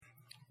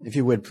If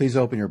you would, please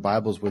open your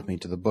Bibles with me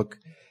to the book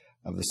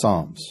of the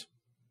Psalms.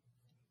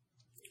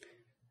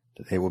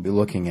 Today we'll be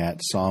looking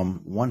at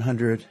Psalm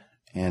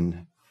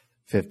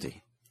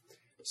 150.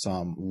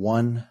 Psalm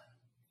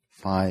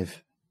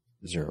 150.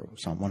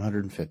 Psalm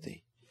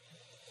 150.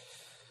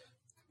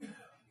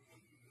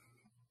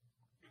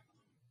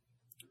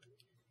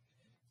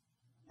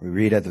 We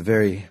read at the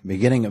very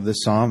beginning of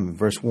this psalm,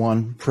 verse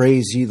 1,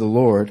 "Praise ye the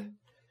Lord."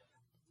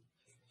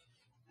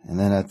 And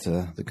then at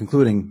the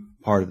concluding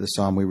part of the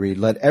psalm, we read,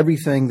 "Let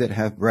everything that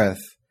hath breath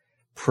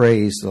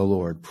praise the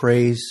Lord.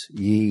 Praise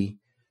ye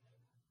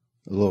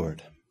the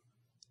Lord."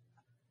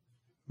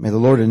 May the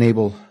Lord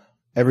enable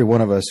every one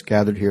of us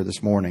gathered here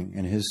this morning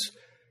in His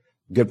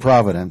good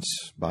providence,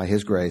 by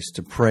His grace,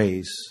 to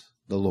praise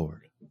the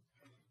Lord.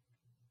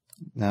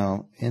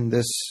 Now, in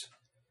this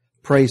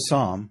praise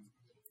psalm,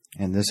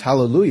 in this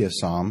hallelujah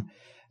psalm,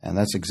 and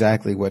that's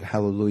exactly what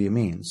hallelujah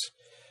means.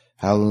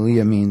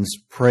 Hallelujah means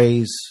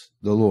praise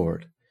the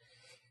Lord.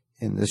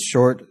 In this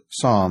short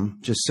psalm,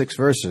 just 6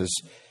 verses,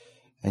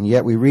 and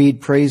yet we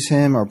read praise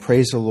Him or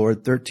praise the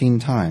Lord 13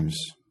 times.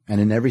 And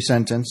in every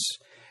sentence,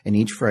 in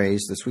each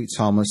phrase, the sweet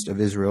psalmist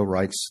of Israel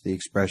writes the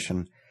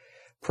expression,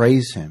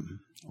 praise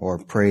Him or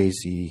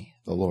praise ye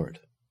the Lord.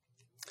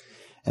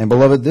 And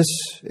beloved, this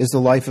is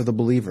the life of the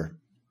believer,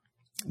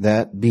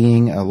 that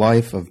being a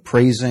life of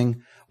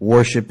praising,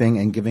 worshiping,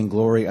 and giving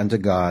glory unto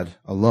God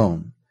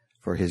alone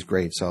for His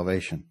great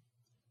salvation.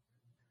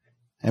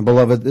 And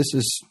beloved, this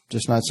is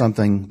just not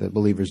something that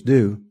believers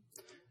do.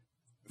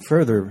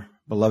 Further,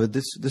 beloved,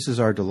 this is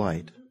our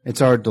delight.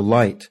 It's our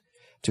delight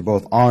to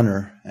both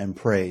honor and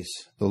praise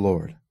the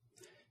Lord.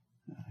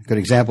 A good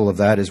example of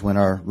that is when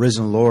our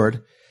risen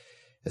Lord,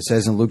 it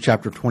says in Luke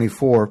chapter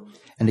 24,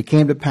 "And it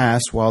came to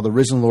pass, while the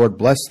risen Lord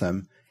blessed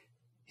them,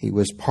 He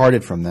was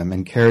parted from them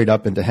and carried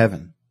up into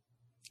heaven.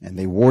 And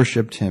they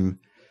worshipped Him,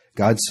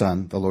 God's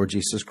Son, the Lord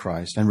Jesus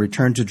Christ, and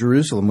returned to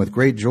Jerusalem with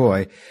great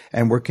joy,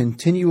 and were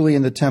continually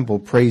in the temple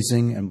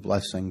praising and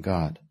blessing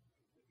God."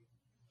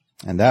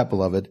 And that,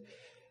 beloved,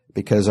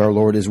 because our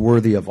Lord is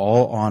worthy of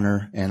all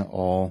honor and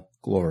all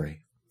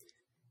glory.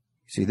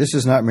 See, this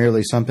is not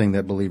merely something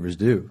that believers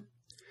do.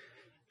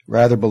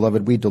 Rather,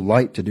 beloved, we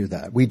delight to do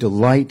that. We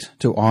delight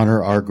to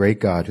honor our great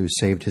God who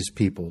saved His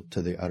people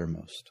to the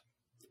uttermost.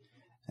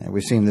 And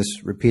we've seen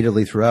this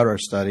repeatedly throughout our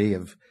study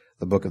of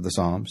the book of the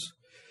Psalms.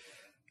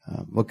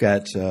 Look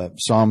at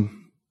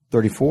Psalm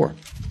 34.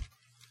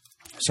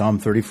 Psalm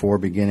 34,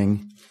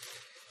 beginning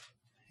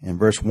in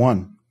verse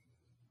 1.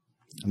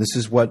 This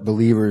is what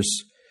believers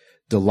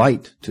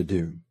delight to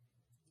do.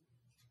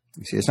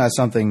 You see, it's not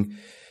something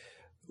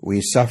we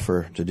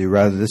suffer to do.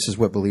 Rather, this is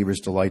what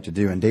believers delight to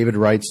do. And David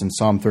writes in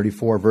Psalm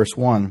 34, verse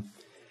 1,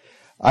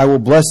 "I will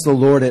bless the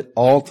Lord at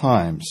all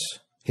times.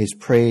 His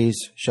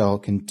praise shall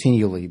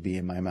continually be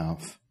in my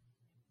mouth."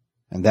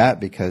 And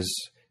that because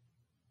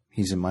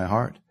He's in my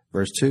heart.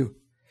 Verse 2,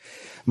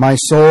 "My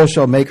soul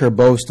shall make her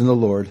boast in the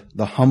Lord.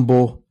 The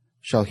humble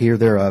shall hear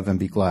thereof and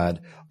be glad.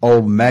 Oh,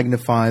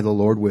 magnify the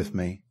Lord with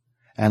me,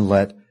 and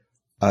let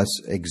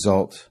us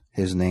exalt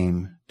His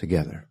name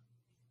together."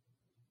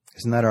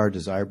 Isn't that our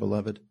desire,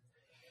 beloved?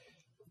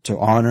 To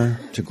honor,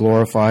 to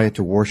glorify,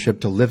 to worship,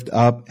 to lift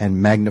up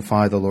and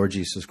magnify the Lord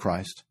Jesus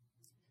Christ.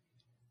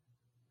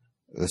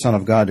 The Son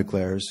of God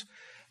declares,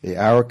 "The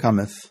hour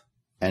cometh,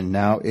 and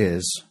now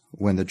is,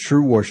 when the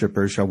true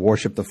worshipers shall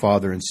worship the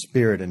Father in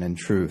spirit and in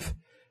truth,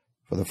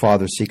 for the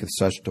Father seeketh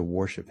such to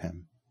worship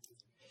Him."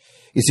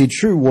 You see,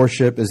 true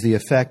worship is the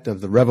effect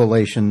of the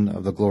revelation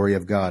of the glory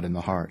of God in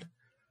the heart.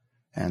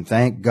 And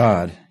thank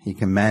God He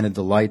commanded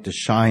the light to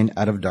shine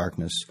out of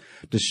darkness,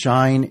 to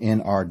shine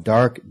in our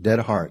dark, dead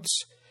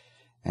hearts,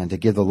 and to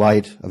give the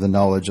light of the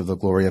knowledge of the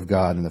glory of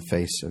God in the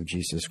face of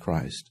Jesus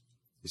Christ.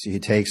 You see, He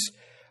takes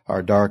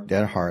our dark,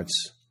 dead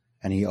hearts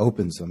and He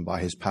opens them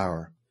by His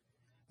power,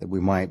 that we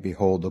might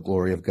behold the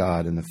glory of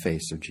God in the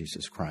face of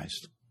Jesus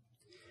Christ.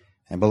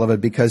 And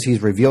beloved, because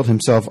He's revealed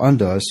Himself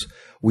unto us,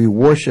 we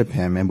worship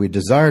Him and we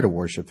desire to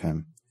worship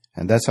Him.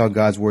 And that's how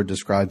God's Word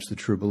describes the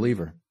true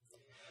believer.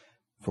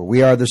 "For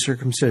we are the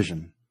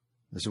circumcision."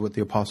 This is what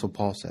the Apostle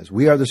Paul says.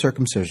 "We are the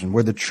circumcision.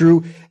 We're the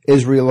true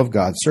Israel of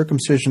God,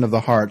 circumcision of the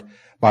heart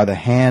by the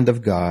hand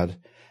of God.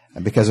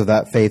 And because of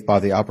that faith, by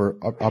the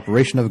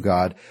operation of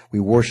God, we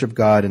worship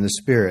God in the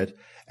Spirit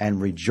and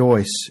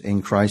rejoice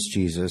in Christ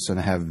Jesus and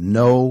have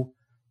no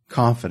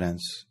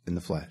confidence in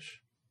the flesh."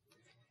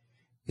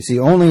 You see,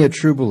 only a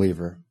true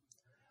believer,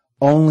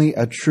 only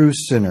a true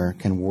sinner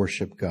can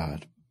worship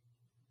God.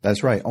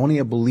 That's right. Only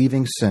a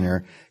believing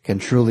sinner can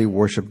truly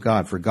worship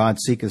God, for God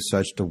seeketh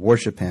such to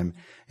worship Him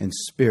in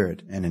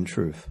spirit and in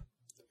truth.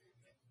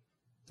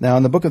 Now,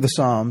 in the book of the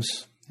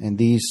Psalms, in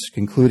these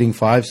concluding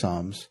 5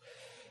 Psalms,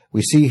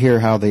 we see here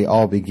how they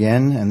all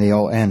begin and they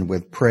all end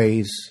with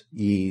 "Praise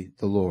ye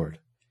the Lord."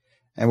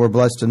 And we're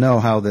blessed to know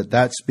how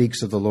that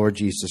speaks of the Lord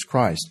Jesus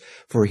Christ,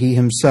 for He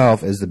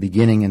Himself is the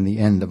beginning and the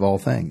end of all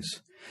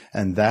things.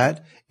 And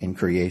that in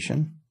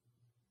creation,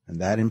 and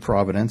that in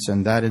providence,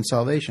 and that in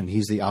salvation.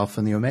 He's the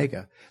Alpha and the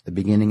Omega, the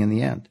beginning and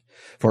the end.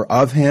 For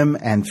of Him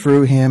and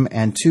through Him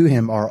and to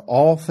Him are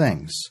all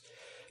things.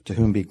 to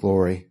whom be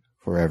glory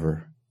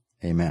forever.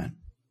 Amen.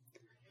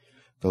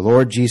 The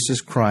Lord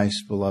Jesus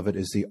Christ, beloved,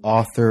 is the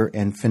author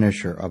and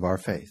finisher of our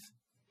faith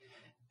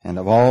and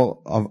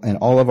all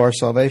of our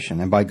salvation.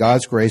 And by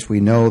God's grace, we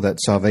know that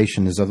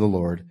salvation is of the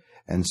Lord,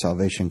 and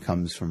salvation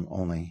comes from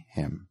only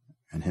Him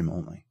and Him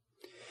only.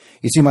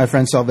 You see, my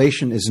friend,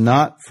 salvation is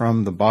not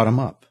from the bottom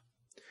up,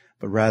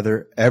 but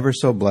rather, ever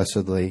so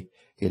blessedly,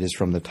 it is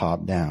from the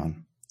top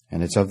down,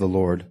 and it's of the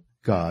Lord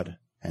God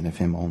and of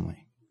Him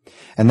only.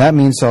 And that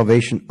means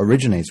salvation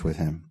originates with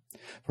Him,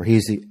 for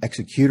He's the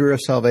executor of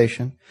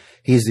salvation,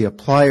 He's the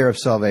applier of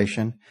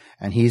salvation,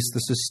 and He's the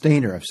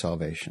sustainer of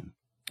salvation.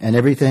 And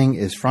everything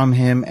is from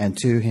Him and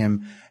to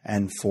Him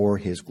and for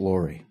His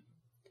glory.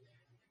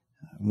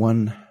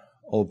 One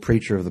old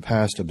preacher of the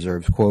past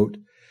observes, quote,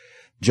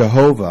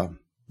 Jehovah,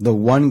 the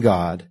one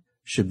God,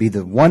 should be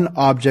the one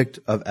object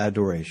of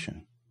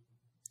adoration.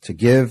 To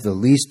give the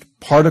least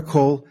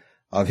particle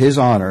of His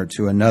honor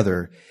to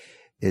another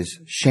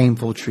is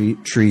shameful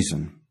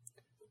treason.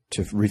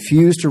 To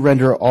refuse to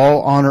render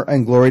all honor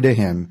and glory to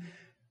Him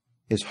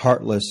is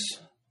heartless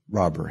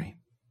robbery.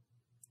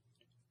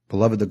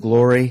 Beloved, the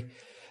glory,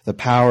 the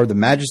power, the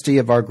majesty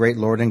of our great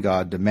Lord and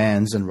God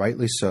demands, and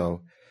rightly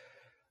so,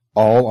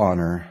 all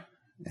honor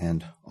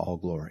and all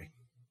glory.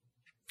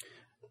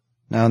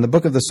 Now, in the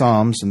book of the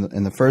Psalms,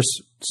 in the first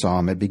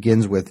psalm, it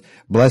begins with,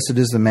 Blessed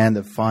is the man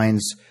that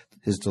finds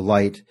his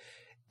delight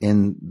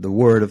in the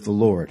word of the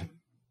Lord.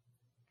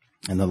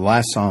 And the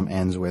last psalm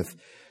ends with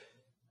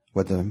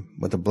what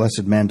the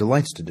blessed man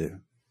delights to do.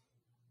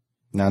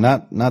 Now,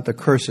 not the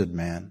cursed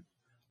man.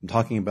 I'm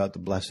talking about the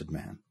blessed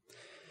man.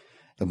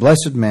 The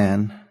blessed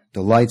man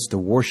delights to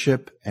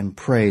worship and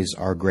praise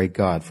our great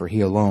God, for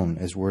He alone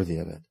is worthy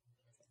of it.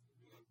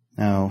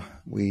 Now,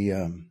 we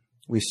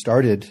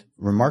started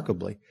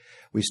remarkably.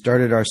 We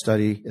started our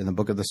study in the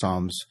book of the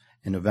Psalms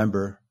in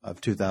November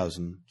of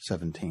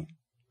 2017.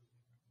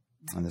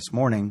 And this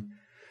morning,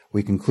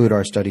 we conclude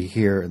our study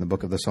here in the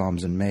book of the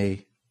Psalms in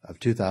May of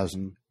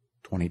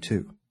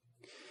 2022.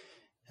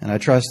 And I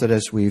trust that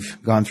as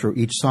we've gone through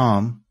each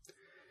psalm,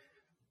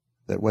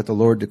 that what the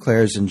Lord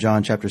declares in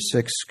John chapter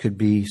 6 could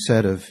be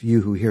said of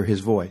you who hear His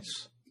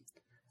voice,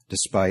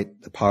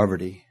 despite the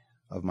poverty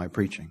of my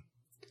preaching.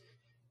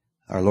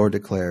 Our Lord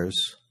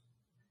declares,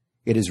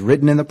 It is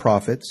written in the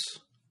prophets,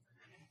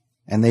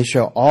 and they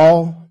shall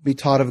all be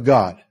taught of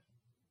God.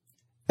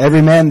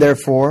 Every man,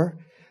 therefore,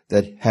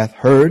 that hath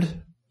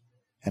heard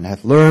and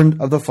hath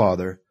learned of the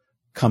Father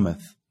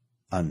cometh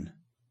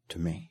unto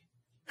me.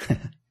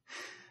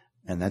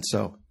 And that's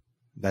so.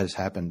 That has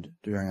happened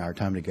during our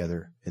time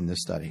together in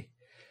this study.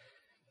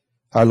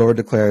 Our Lord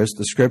declares,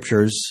 the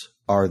Scriptures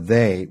are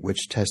they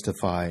which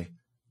testify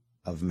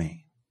of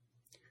me.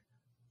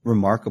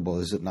 Remarkable,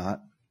 is it not?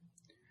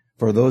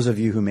 For those of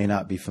you who may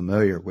not be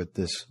familiar with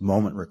this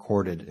moment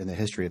recorded in the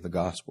history of the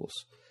Gospels,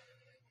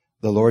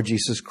 the Lord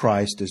Jesus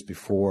Christ is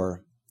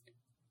before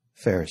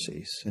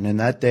Pharisees. And in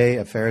that day,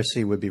 a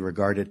Pharisee would be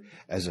regarded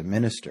as a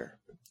minister,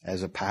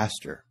 as a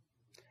pastor,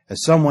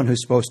 as someone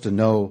who's supposed to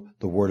know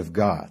the Word of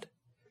God.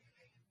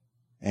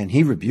 And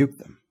He rebuked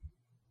them.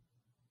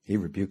 He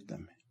rebuked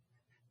them.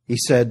 He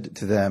said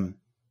to them,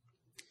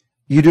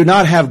 You do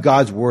not have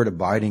God's Word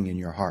abiding in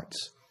your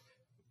hearts,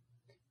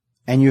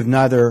 and you've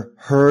neither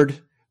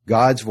heard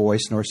God's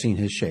voice nor seen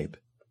His shape.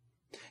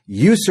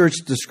 You search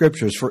the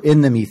Scriptures, for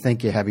in them ye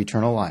think ye have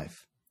eternal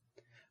life.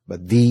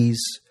 But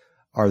these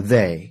are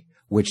they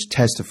which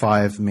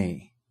testify of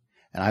me.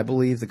 And I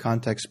believe the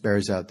context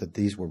bears out that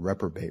these were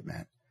reprobate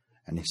men.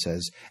 And He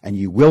says, and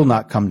you will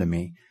not come to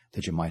me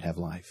that you might have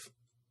life.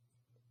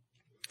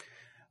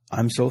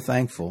 I'm so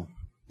thankful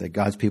that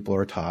God's people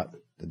are taught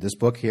that this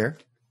book here,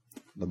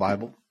 the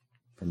Bible,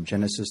 from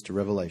Genesis to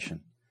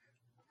Revelation,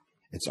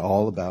 it's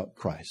all about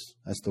Christ.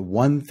 That's the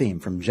one theme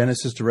from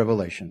Genesis to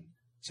Revelation.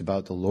 It's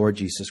about the Lord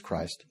Jesus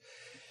Christ.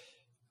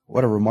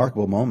 What a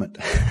remarkable moment.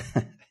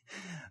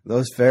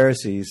 Those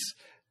Pharisees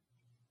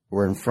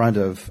were in front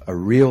of a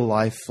real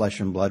life flesh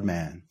and blood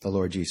man, the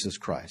Lord Jesus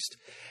Christ.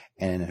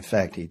 And in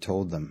effect, He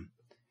told them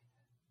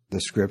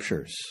the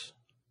Scriptures,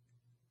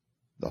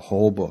 the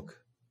whole book,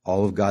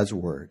 all of God's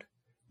Word.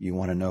 You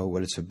want to know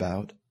what it's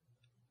about?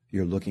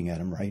 You're looking at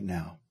Him right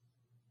now.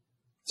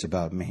 It's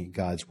about me,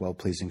 God's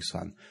well-pleasing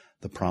Son,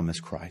 the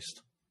promised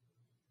Christ.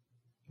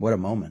 What a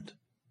moment.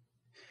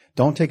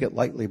 Don't take it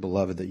lightly,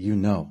 beloved, that you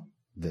know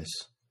this.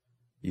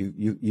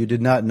 You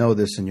did not know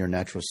this in your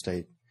natural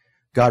state.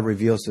 God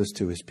reveals this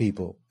to His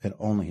people and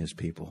only His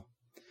people.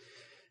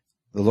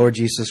 The Lord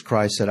Jesus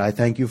Christ said, I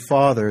thank you,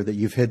 Father, that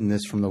you've hidden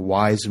this from the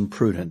wise and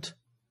prudent,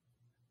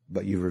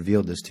 but you've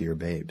revealed this to your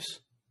babes.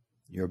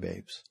 Your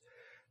babes.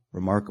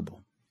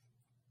 Remarkable.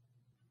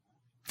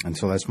 And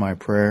so that's my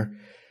prayer,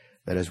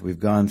 that as we've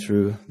gone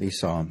through these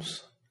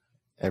Psalms,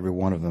 every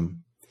one of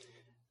them,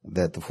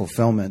 that the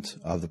fulfillment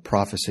of the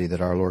prophecy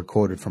that our Lord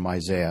quoted from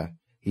Isaiah,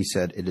 He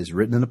said, it is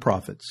written in the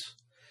prophets,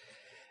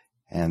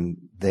 and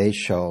they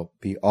shall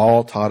be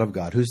all taught of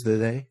God. Who's the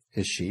they?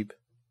 His sheep,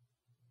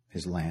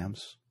 His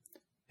lambs,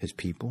 His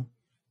people.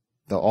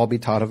 They'll all be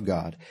taught of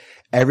God.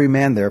 Every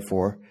man,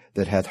 therefore,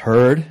 that hath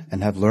heard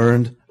and have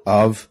learned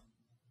of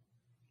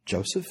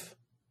Joseph?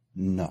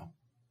 No.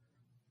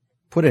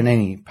 Put in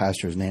any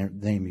pastor's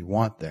name you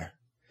want there.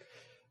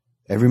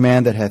 Every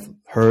man that hath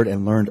heard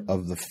and learned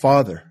of the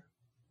Father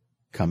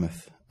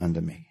cometh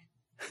unto me.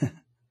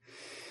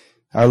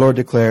 Our Lord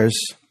declares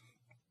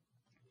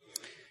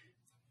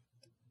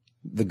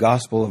the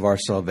gospel of our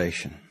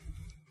salvation,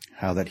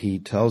 how that he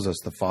tells us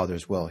the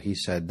Father's will. He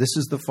said, this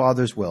is the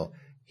Father's will,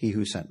 he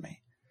who sent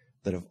me,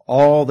 that of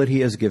all that he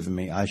has given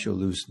me, I shall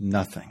lose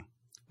nothing,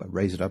 but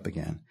raise it up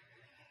again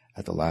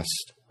at the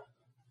last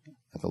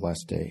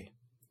day.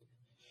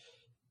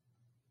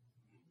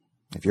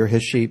 If you're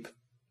his sheep,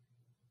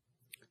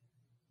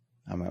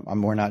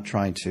 we're not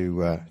trying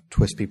to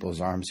twist people's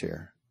arms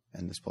here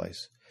in this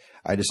place.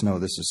 I just know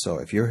this is so.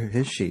 If you're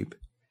his sheep,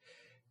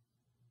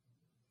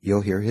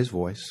 you'll hear his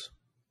voice.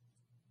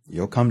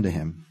 You'll come to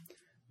him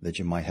that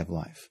you might have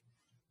life.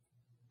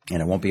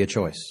 And it won't be a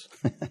choice.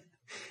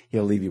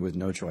 He'll leave you with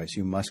no choice.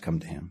 You must come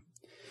to him.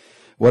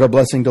 What a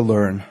blessing to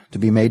learn, to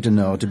be made to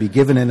know, to be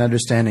given an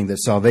understanding that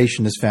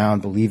salvation is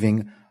found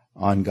believing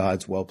on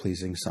God's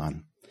well-pleasing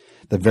Son,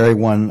 the very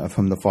one of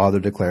whom the Father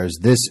declares,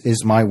 this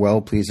is my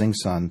well-pleasing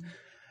Son,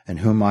 in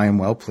whom I am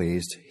well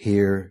pleased.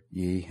 Hear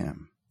ye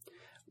him.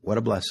 What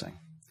a blessing.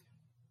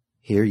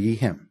 Hear ye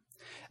him.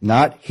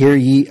 Not hear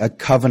ye a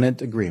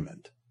covenant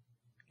agreement.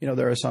 You know,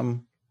 there are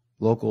some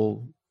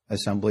local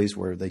assemblies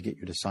where they get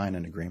you to sign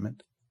an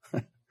agreement.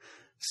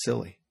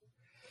 Silly.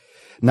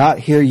 Not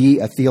hear ye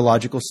a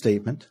theological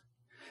statement.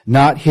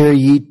 Not hear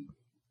ye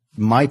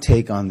my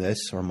take on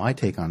this or my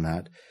take on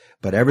that,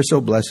 but ever so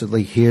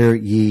blessedly hear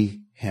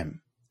ye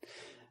him.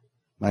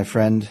 My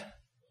friend,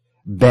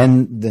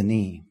 bend the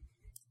knee.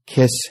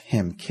 Kiss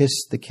him.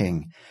 Kiss the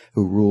King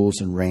who rules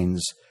and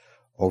reigns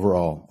over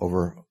all,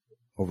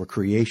 over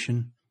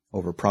creation,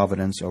 over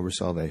providence, over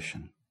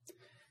salvation.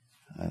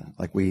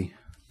 Like we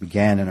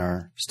began in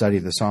our study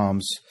of the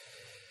Psalms,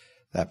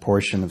 that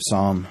portion of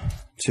Psalm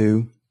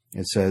 2,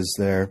 it says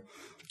there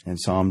in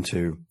Psalm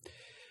 2,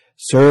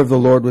 serve the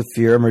Lord with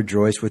fear and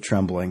rejoice with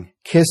trembling.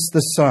 Kiss the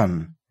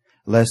Son,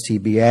 lest he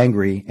be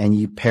angry and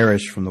ye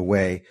perish from the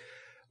way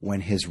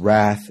when his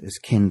wrath is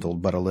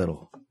kindled but a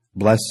little.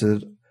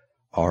 Blessed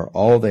are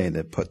all they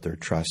that put their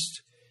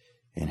trust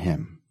in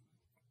him.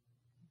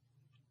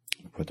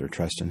 Put their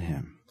trust in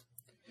him.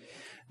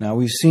 Now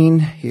we've seen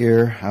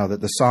here how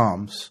that the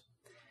Psalms,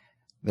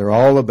 they're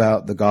all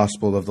about the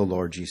gospel of the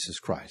Lord Jesus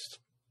Christ.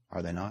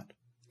 Are they not?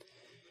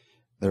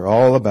 They're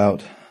all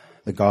about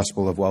the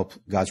gospel of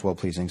God's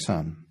well-pleasing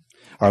Son.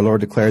 Our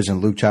Lord declares in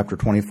Luke chapter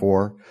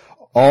 24,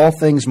 all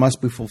things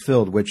must be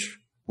fulfilled which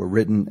were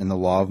written in the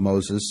law of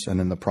Moses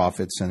and in the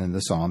prophets and in the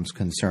Psalms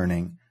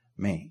concerning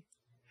me.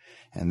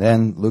 And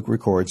then Luke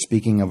records,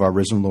 speaking of our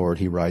risen Lord,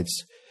 he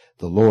writes,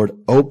 the Lord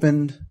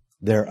opened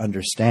their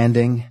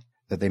understanding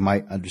that they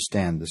might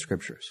understand the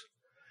Scriptures.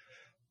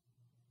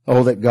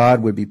 Oh, that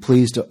God would be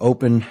pleased to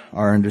open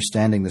our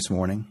understanding this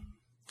morning,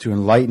 to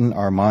enlighten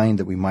our mind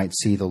that we might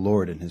see the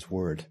Lord in his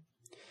word.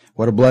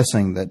 What a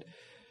blessing that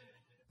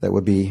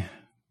would be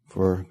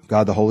for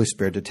God the Holy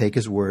Spirit to take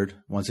his word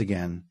once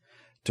again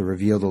to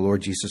reveal the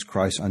Lord Jesus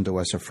Christ unto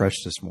us afresh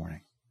this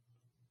morning.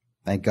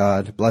 Thank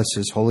God. Bless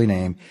his holy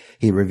name.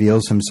 He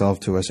reveals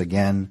himself to us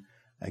again,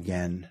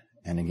 again,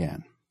 and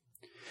again.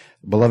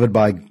 Beloved,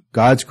 by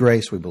God's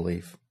grace, we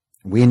believe.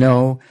 We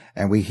know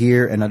and we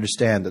hear and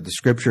understand that the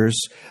Scriptures,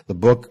 the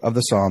book of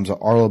the Psalms, are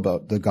all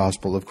about the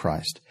gospel of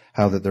Christ,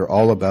 how that they're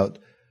all about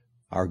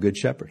our Good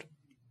Shepherd.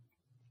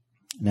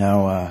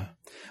 Now,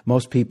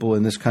 most people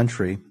in this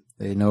country,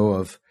 they know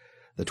of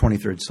the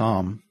 23rd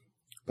Psalm,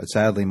 but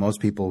sadly,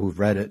 most people who've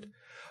read it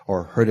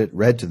or heard it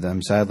read to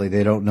them, sadly,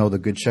 they don't know the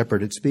Good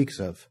Shepherd it speaks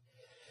of.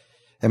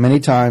 And many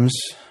times,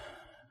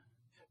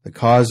 the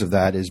cause of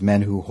that is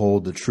men who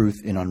hold the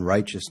truth in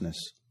unrighteousness.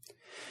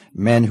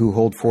 Men who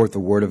hold forth the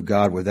word of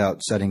God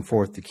without setting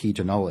forth the key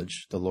to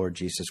knowledge, the Lord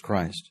Jesus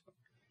Christ.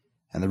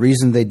 And the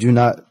reason they do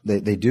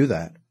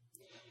that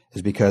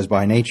is because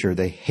by nature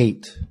they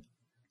hate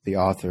the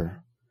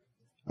author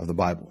of the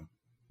Bible.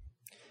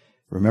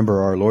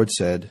 Remember, our Lord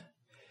said,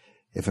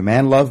 if a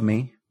man love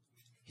me,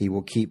 he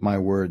will keep my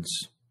words,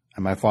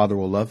 and my Father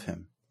will love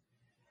him,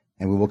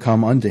 and we will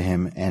come unto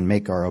him and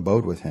make our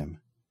abode with him.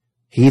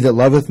 He that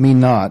loveth me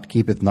not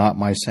keepeth not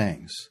my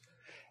sayings,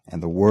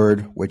 and the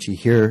word which ye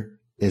hear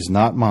is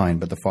not mine,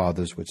 but the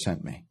Father's which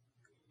sent me.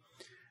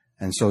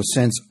 And so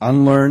since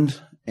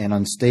unlearned and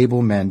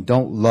unstable men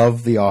don't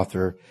love the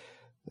author,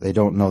 they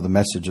don't know the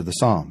message of the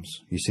Psalms.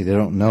 You see, they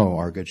don't know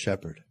our Good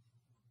Shepherd.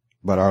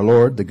 But our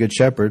Lord, the Good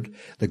Shepherd,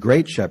 the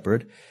great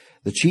shepherd,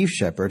 the chief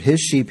shepherd, his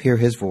sheep hear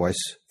his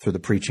voice through the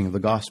preaching of the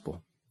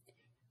gospel.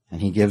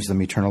 And he gives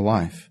them eternal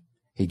life.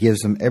 He gives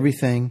them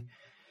everything,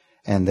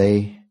 and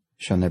they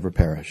shall never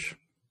perish.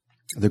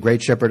 The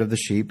great shepherd of the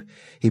sheep,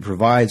 he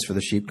provides for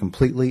the sheep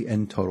completely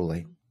and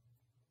totally.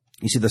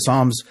 You see, the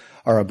Psalms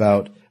are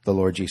about the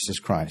Lord Jesus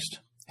Christ,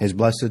 his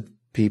blessed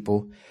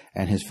people,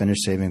 and his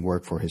finished saving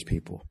work for his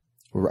people.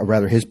 Or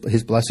rather, his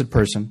blessed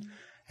person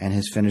and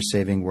his finished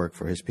saving work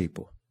for his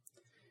people.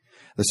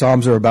 The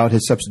Psalms are about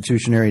his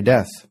substitutionary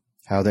death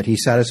how that he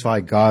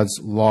satisfied God's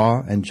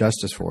law and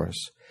justice for us,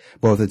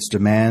 both its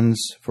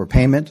demands for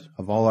payment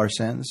of all our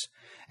sins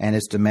and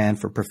its demand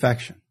for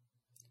perfection.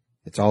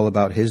 It's all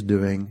about his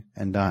doing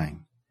and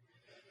dying.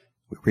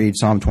 We read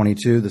Psalm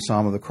 22, the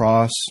Psalm of the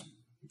Cross,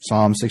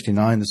 Psalm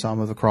 69, the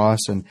Psalm of the Cross,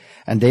 and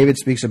David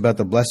speaks about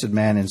the blessed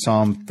man in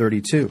Psalm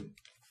 32.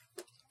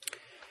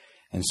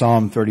 In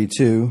Psalm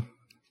 32,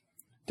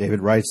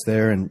 David writes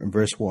there in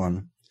verse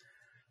 1,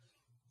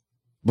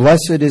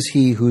 "Blessed is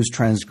he whose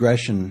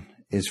transgression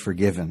is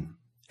forgiven,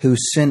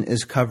 whose sin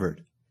is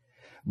covered.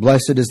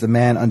 Blessed is the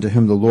man unto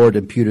whom the Lord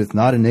imputeth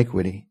not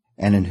iniquity,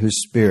 and in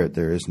whose spirit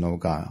there is no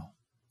guile."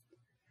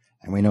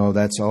 And we know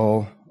that's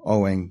all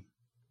owing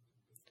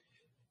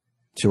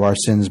to our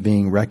sins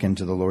being reckoned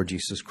to the Lord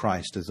Jesus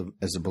Christ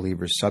as a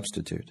believer's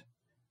substitute.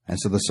 And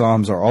so the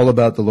Psalms are all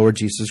about the Lord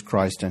Jesus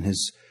Christ and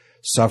his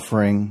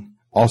suffering,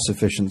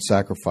 all-sufficient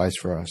sacrifice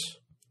for us.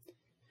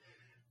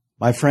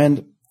 My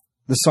friend,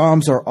 the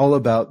Psalms are all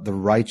about the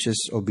righteous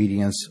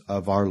obedience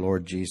of our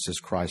Lord Jesus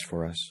Christ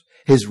for us,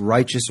 his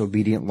righteous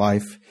obedient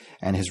life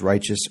and his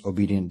righteous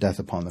obedient death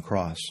upon the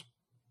cross.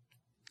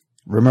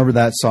 Remember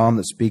that psalm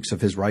that speaks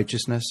of his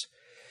righteousness?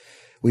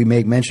 We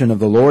make mention of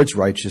the Lord's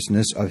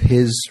righteousness, of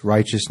his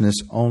righteousness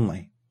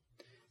only.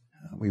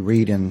 We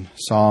read in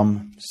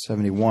Psalm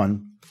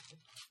 71,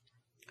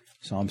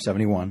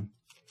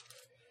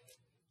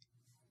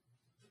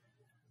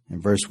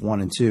 in verse 1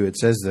 and 2, it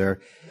says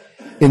there,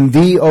 "In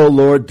thee, O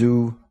Lord,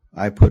 do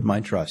I put my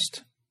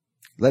trust.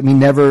 Let me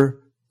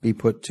never be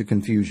put to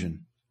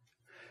confusion.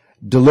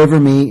 Deliver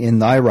me in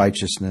thy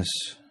righteousness,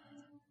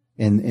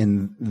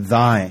 in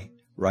thy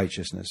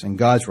righteousness, in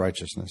God's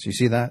righteousness." You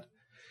see that?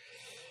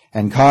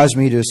 "And cause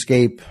me to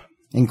escape.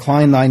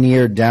 Incline thine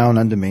ear down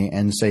unto me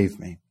and save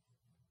me."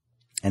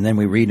 And then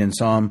we read in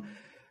Psalm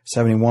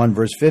 71,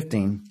 verse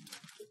 15,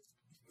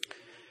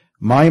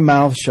 "My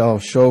mouth shall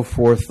show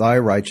forth thy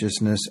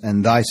righteousness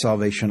and thy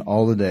salvation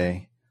all the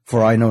day,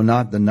 for I know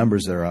not the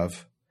numbers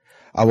thereof.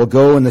 I will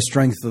go in the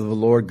strength of the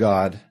Lord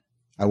God.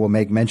 I will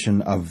make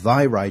mention of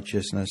thy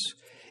righteousness,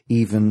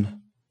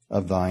 even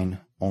of thine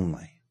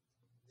only."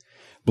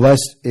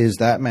 Blessed is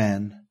that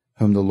man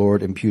whom the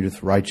Lord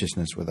imputeth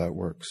righteousness without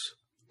works.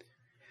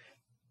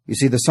 You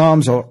see, the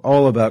Psalms are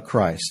all about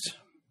Christ.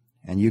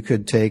 And you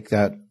could take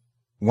that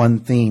one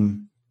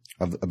theme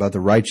about the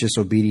righteous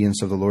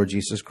obedience of the Lord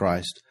Jesus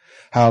Christ,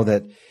 how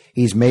that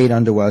he's made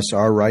unto us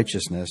our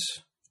righteousness.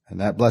 And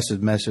that blessed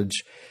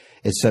message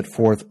is set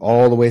forth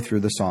all the way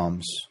through the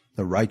Psalms,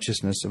 the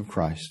righteousness of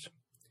Christ.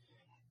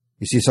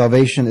 You see,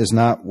 salvation is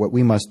not what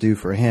we must do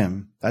for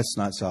him. That's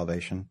not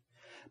salvation.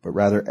 But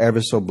rather,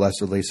 ever so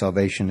blessedly,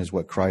 salvation is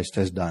what Christ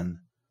has done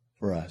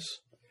for us.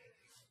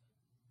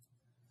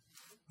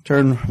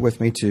 Turn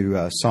with me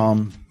to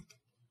Psalm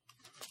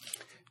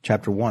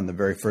chapter 1, the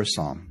very first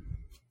Psalm.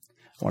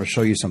 I want to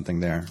show you something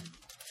there.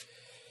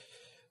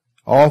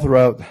 All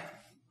throughout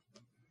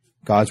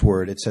God's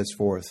Word, it sets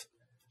forth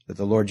that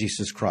the Lord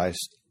Jesus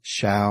Christ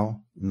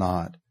shall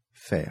not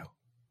fail.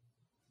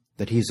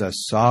 That he's a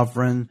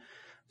sovereign,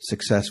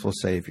 successful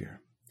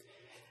Savior.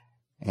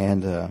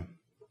 And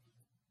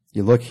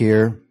you look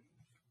here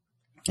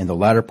in the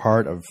latter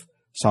part of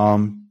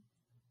Psalm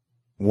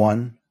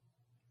 1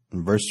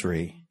 and verse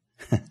 3.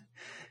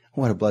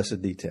 What a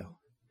blessed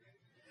detail.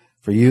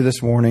 For you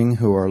this morning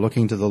who are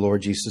looking to the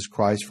Lord Jesus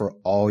Christ for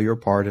all your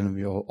pardon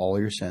of all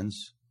your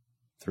sins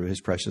through his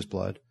precious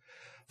blood.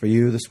 For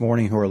you this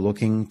morning who are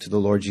looking to the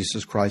Lord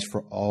Jesus Christ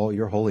for all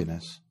your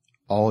holiness,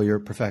 all your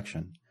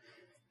perfection.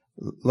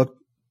 Look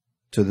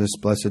to this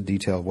blessed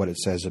detail of what it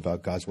says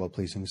about God's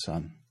well-pleasing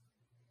Son.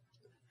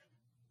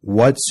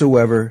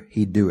 "Whatsoever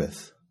he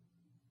doeth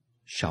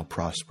shall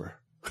prosper."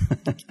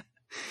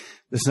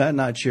 Does that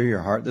not cheer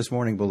your heart this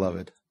morning,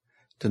 beloved?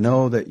 To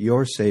know that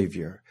your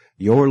Savior,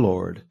 your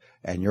Lord,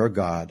 and your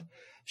God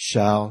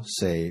shall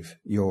save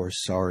your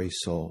sorry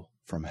soul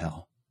from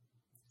hell.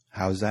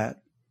 How's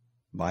that?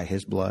 By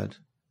his blood.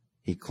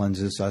 He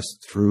cleanses us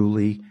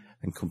truly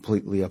and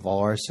completely of all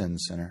our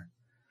sins, sinner.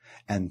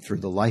 And through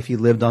the life he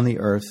lived on the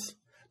earth,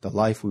 the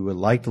life we would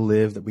like to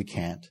live that we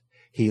can't,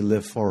 he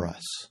lived for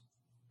us.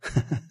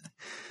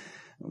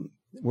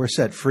 We're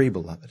set free,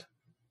 beloved.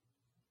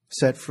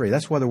 Set free.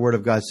 That's why the Word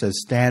of God says,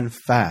 "Stand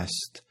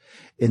fast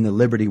in the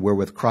liberty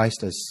wherewith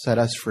Christ has set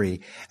us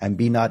free, and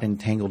be not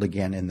entangled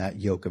again in that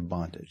yoke of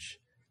bondage."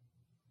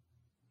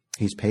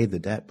 He's paid the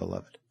debt,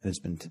 beloved. It's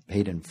been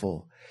paid in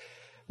full.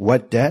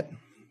 What debt?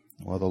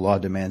 Well, the law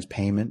demands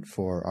payment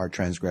for our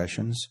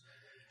transgressions,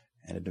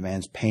 and it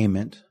demands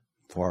payment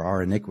for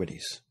our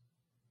iniquities.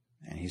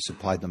 And he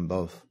supplied them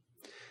both.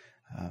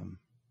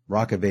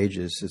 Rock of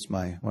Ages is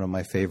one of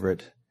my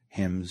favorite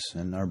hymns,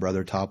 and our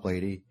brother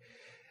Toplady,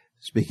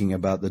 speaking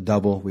about the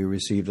double we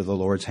received of the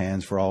Lord's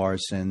hands for all our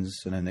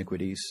sins and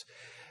iniquities,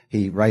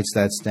 he writes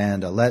that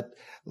stanza,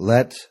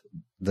 let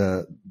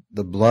the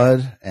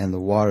blood and the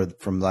water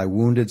from thy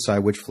wounded side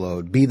which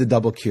flowed be the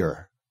double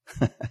cure.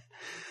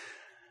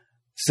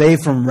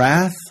 Save from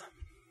wrath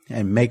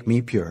and make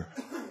me pure.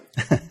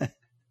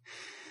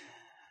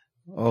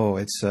 Oh,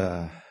 it's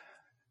a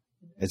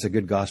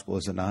good gospel,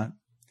 is it not?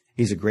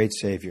 He's a great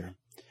Savior,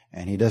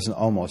 and He doesn't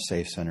almost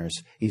save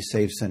sinners. He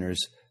saves sinners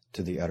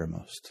to the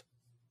uttermost.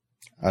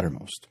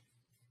 Uttermost.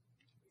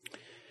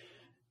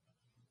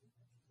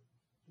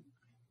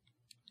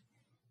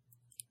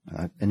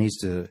 It needs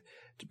to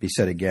be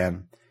said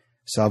again.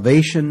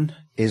 Salvation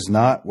is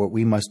not what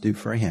we must do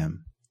for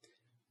Him.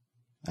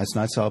 That's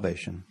not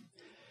salvation.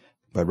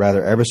 But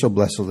rather, ever so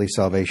blessedly,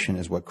 salvation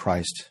is what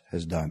Christ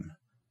has done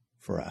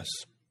for us.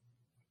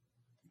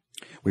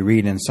 We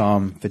read in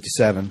Psalm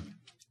 57,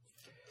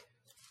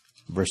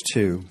 verse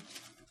 2,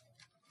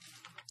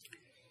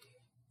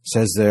 it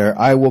says there,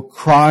 I will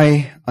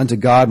cry unto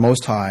God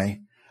Most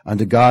High,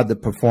 unto God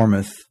that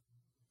performeth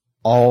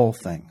all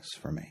things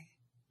for me.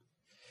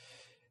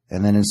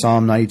 And then in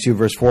Psalm 92,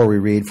 verse 4, we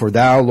read, For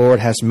thou, Lord,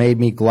 hast made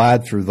me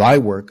glad through thy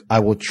work. I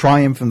will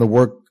triumph in the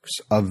works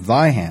of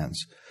thy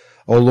hands.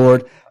 O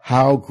Lord,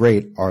 how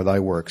great are thy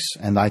works,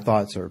 and thy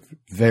thoughts are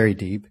very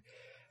deep.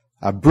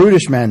 A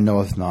brutish man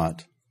knoweth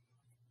not,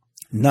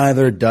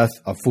 neither doth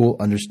a fool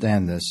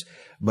understand this,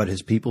 but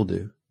his people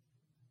do.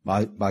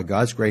 By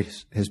God's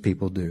grace, his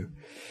people do.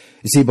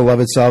 You see,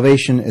 beloved,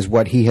 salvation is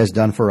what he has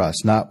done for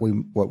us, not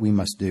what we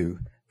must do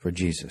for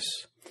Jesus.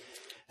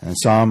 And in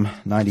Psalm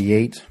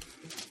 98,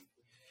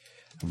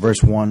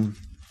 verse 1,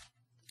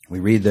 we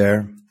read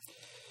there,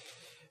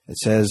 it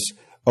says,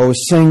 O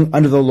sing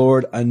unto the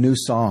Lord a new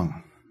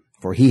song,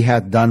 for he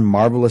hath done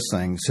marvelous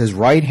things. His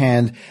right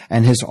hand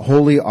and his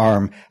holy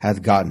arm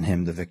hath gotten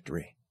him the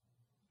victory.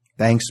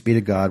 Thanks be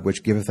to God,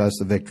 which giveth us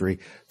the victory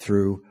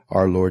through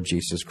our Lord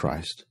Jesus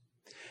Christ.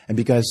 And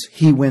because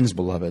he wins,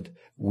 beloved,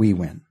 we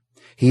win.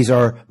 He's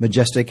our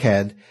majestic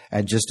head,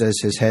 and just as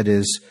his head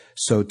is,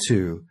 so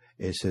too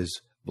is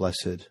his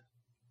blessed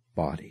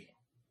body.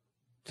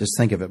 Just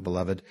think of it,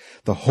 beloved.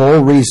 The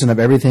whole reason of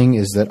everything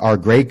is that our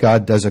great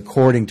God does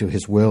according to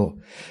his will,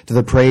 to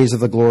the praise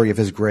of the glory of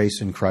his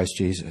grace in Christ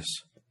Jesus.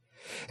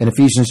 In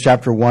Ephesians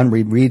chapter 1,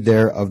 we read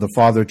there of the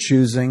Father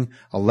choosing,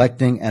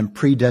 electing, and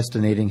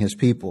predestinating his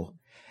people.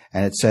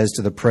 And it says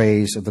to the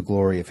praise of the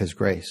glory of his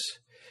grace.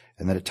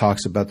 And then it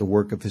talks about the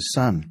work of his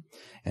Son,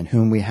 in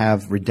whom we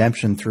have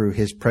redemption through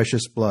his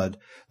precious blood,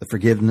 the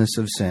forgiveness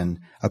of sin,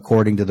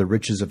 according to the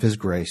riches of his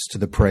grace, to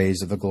the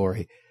praise of the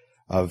glory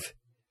of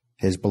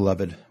his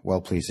beloved,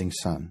 well-pleasing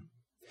Son.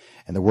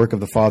 And the work of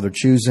the Father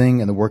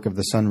choosing and the work of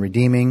the Son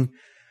redeeming.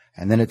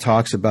 And then it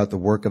talks about the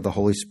work of the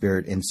Holy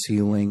Spirit in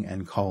sealing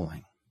and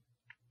calling.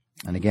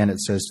 And again, it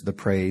says to the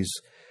praise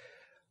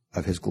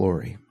of his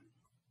glory.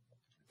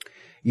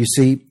 You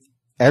see,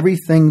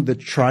 everything the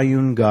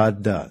triune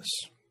God does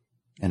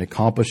in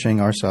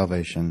accomplishing our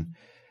salvation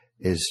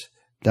is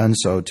done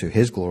so to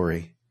his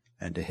glory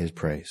and to his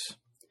praise.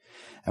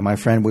 And my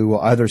friend, we will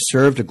either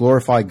serve to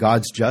glorify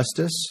God's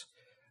justice,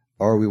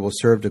 or we will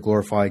serve to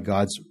glorify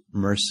God's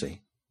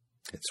mercy.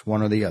 It's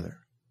one or the other.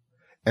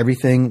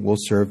 Everything will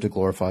serve to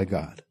glorify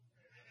God.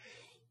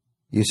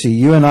 You see,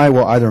 you and I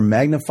will either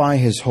magnify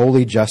his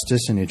holy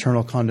justice in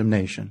eternal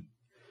condemnation,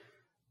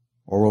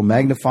 or will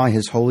magnify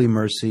his holy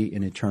mercy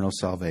in eternal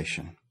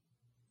salvation.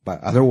 By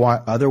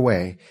other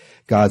way,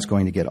 God's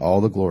going to get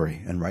all the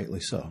glory, and rightly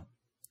so.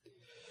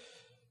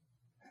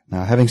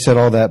 Now, having said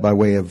all that by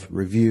way of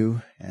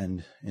review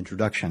and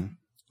introduction,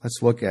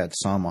 let's look at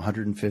Psalm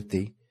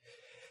 150,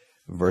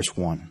 verse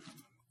 1.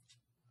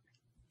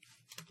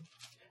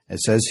 It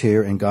says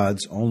here in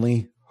God's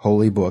only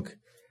holy book,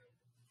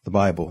 the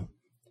Bible,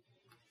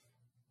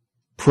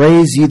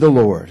 Praise ye the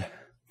Lord.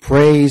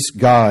 Praise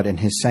God in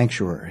his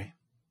sanctuary.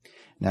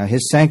 Now,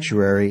 his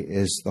sanctuary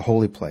is the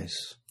holy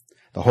place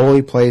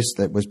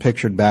that was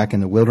pictured back in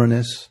the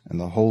wilderness and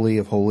the Holy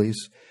of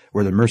Holies,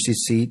 where the mercy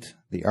seat,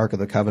 the Ark of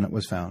the Covenant,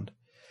 was found.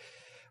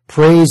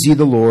 Praise ye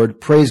the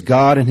Lord. Praise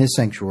God in his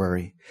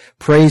sanctuary.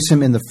 Praise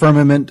him in the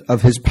firmament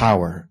of his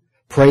power.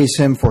 Praise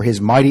him for his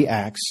mighty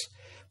acts.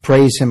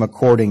 Praise him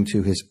according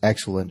to his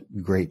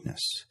excellent greatness.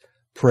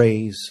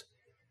 Praise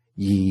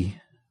ye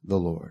the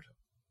Lord.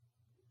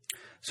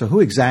 So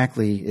who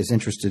exactly is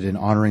interested in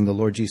honoring the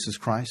Lord Jesus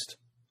Christ?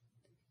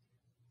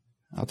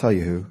 I'll tell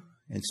you who.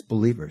 It's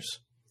believers.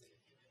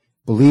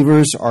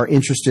 Believers are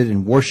interested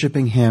in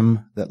worshiping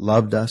him that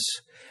loved us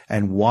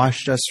and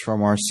washed us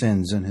from our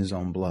sins in his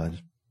own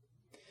blood.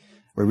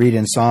 We read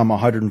in Psalm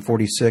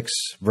 146,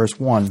 verse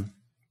 1,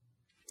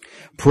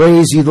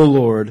 Praise ye the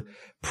Lord,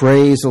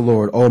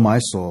 O my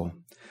soul.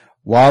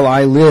 While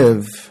I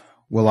live,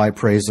 will I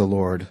praise the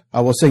Lord.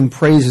 I will sing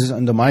praises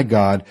unto my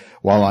God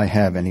while I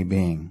have any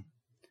being.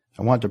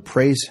 I want to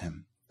praise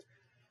him.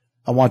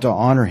 I want to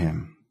honor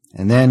him.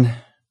 And then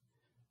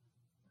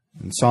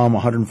in Psalm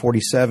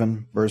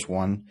 147, verse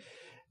 1,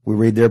 we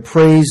read there,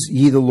 Praise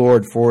ye the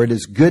Lord, for it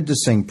is good to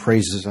sing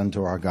praises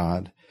unto our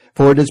God,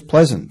 for it is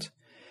pleasant.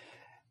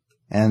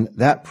 And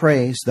that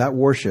praise, that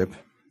worship,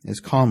 is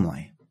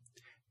comely.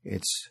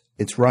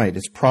 It's right,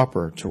 it's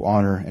proper to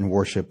honor and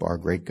worship our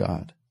great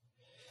God.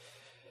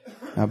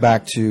 Now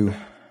back to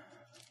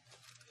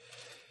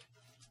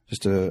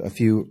just a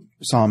few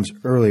Psalms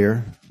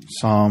earlier,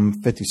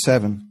 Psalm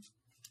 57.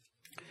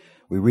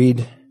 We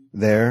read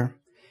there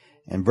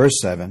in verse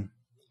 7,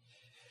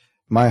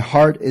 My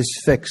heart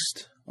is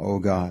fixed, O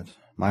God.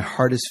 My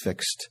heart is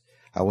fixed.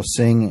 I will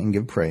sing and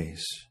give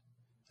praise.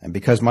 And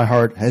because my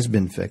heart has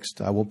been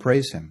fixed, I will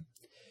praise him.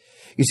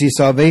 You see,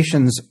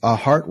 salvation's a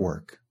heart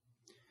work.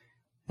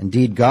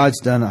 Indeed, God's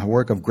done a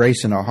work of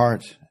grace in our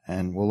heart,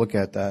 and we'll look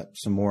at that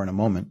some more in a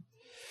moment.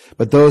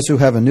 But those who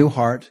have a new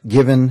heart,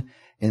 given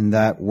in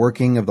that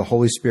working of the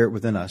Holy Spirit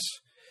within us,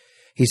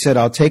 he said,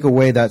 I'll take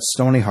away that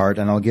stony heart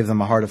and I'll give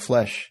them a heart of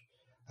flesh,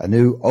 a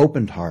new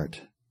opened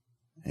heart.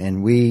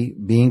 And we,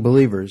 being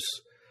believers,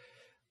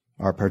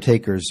 are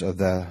partakers of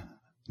the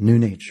new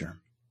nature.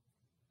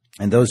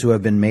 And those who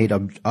have been made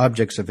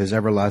objects of his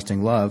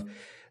everlasting love,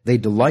 they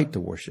delight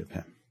to worship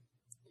him.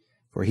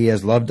 For he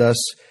has loved us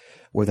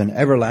with an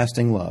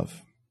everlasting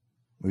love.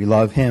 We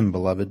love him,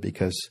 beloved,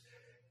 because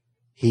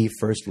he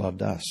first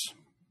loved us.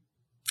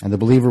 And the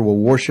believer will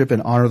worship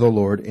and honor the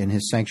Lord in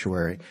his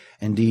sanctuary,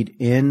 indeed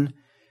in,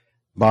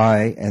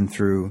 by, and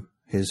through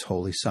his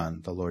Holy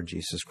Son, the Lord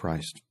Jesus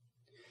Christ.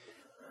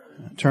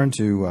 Turn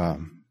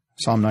to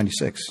Psalm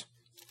 96.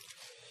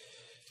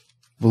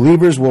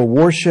 Believers will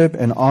worship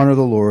and honor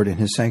the Lord in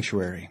his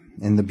sanctuary,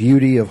 in the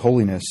beauty of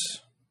holiness,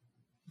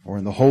 or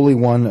in the Holy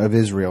One of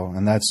Israel,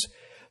 and that's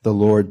the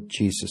Lord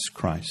Jesus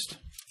Christ.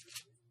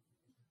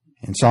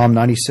 In Psalm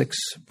 96,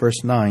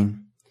 verse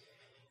 9,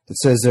 it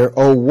says there,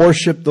 O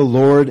worship the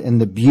Lord in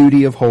the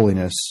beauty of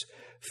holiness,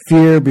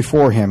 fear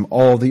before him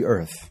all the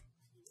earth.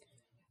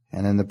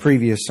 And in the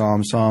previous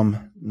Psalm,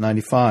 Psalm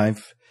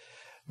 95,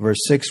 verse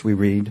 6, we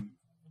read,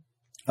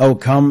 O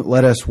come,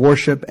 let us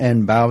worship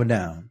and bow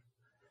down.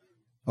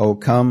 O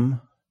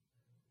come,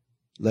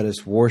 let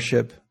us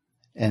worship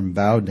and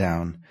bow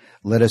down.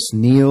 Let us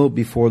kneel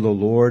before the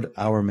Lord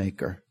our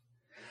Maker.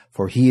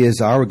 For he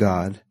is our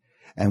God,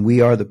 and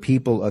we are the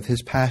people of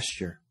his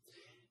pasture,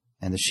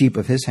 and the sheep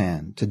of his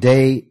hand.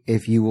 Today,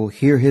 if you will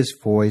hear his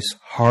voice,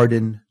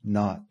 harden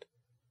not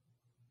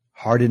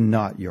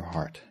your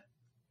heart.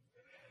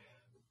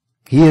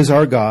 He is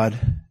our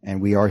God,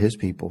 and we are his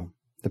people,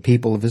 the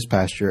people of his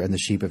pasture and the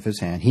sheep of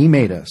his hand. He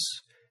made us.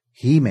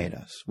 He made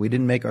us. We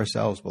didn't make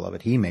ourselves,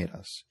 beloved. He made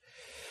us.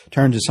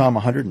 Turn to Psalm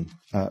 100,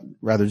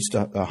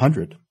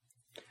 100.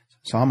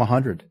 Psalm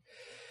 100.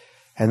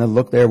 And then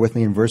look there with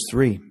me in verse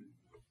 3.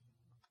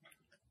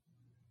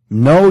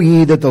 Know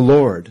ye that the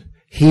Lord,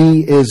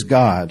 he is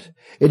God.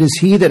 It is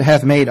he that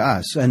hath made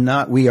us, and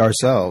not we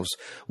ourselves.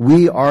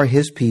 We are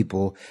his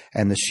people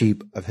and the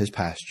sheep of his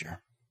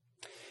pasture.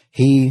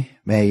 He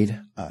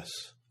made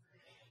us.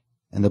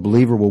 And the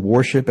believer will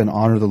worship and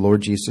honor the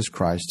Lord Jesus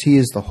Christ. He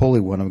is the Holy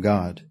One of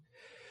God.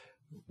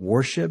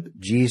 Worship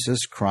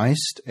Jesus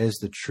Christ as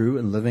the true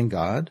and living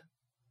God?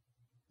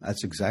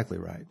 That's exactly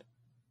right.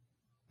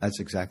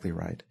 That's exactly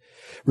right.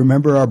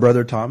 Remember our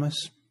brother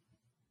Thomas?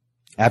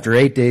 After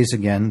 8 days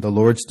again, the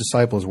Lord's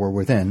disciples were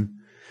within,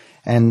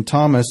 and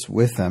Thomas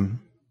with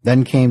them.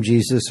 Then came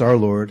Jesus our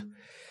Lord,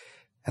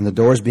 and the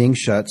doors being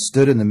shut,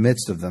 stood in the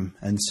midst of them,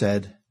 and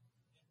said,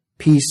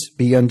 Peace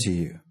be unto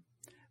you.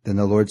 Then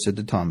the Lord said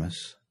to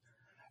Thomas,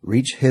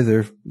 Reach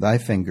hither thy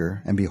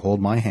finger, and behold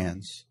my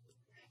hands,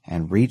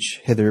 and reach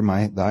hither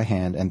thy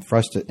hand, and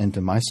thrust it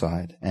into my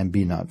side, and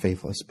be not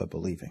faithless, but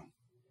believing.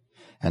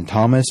 And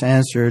Thomas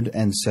answered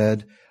and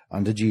said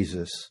unto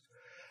Jesus,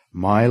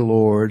 My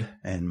Lord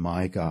and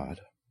my God.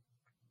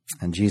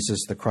 And Jesus,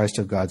 the Christ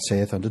of God,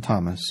 saith unto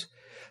Thomas,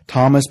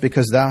 Thomas,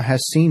 because thou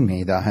hast seen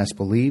me, thou hast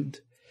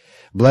believed.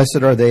 Blessed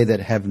are they that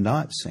have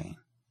not seen,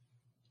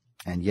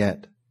 and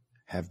yet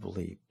have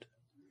believed.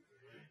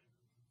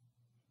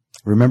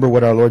 Remember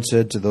what our Lord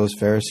said to those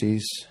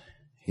Pharisees?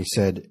 He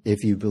said,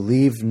 If you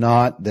believe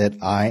not that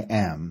I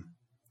am,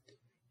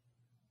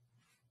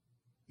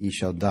 ye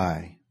shall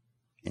die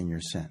in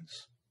your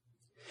sins.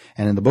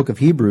 And in the book of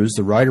Hebrews,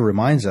 the writer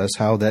reminds us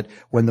how that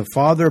when the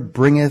Father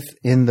bringeth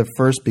in the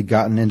first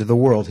begotten into the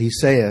world, he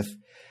saith,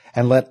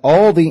 And let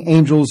all the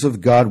angels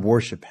of God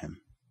worship him.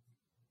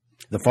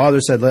 The Father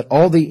said, Let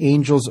all the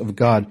angels of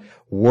God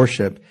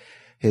worship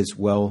his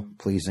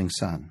well-pleasing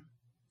Son.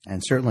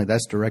 And certainly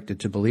that's directed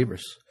to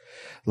believers.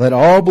 Let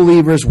all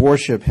believers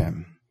worship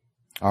him,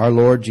 our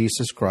Lord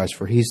Jesus Christ,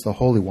 for he's the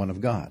Holy One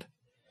of God.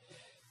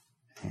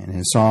 And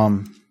in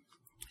Psalm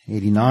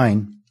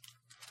 89,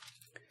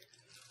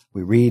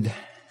 we read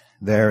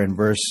there in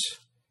verse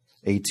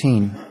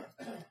 18,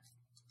 it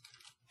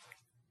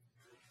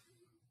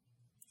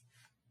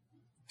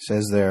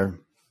says there,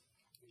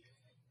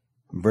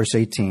 verse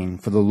 18,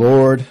 For the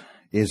Lord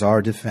is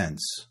our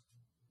defense,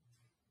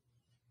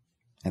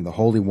 and the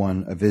Holy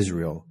One of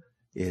Israel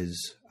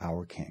is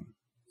our King.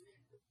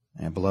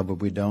 And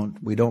beloved, we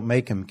don't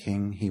make him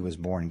king. He was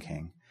born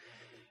king.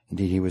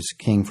 Indeed, he was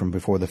king from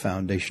before the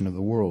foundation of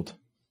the world.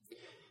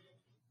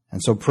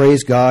 And so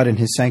praise God in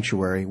his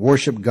sanctuary,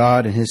 worship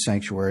God in his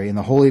sanctuary, in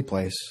the holy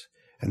place.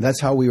 And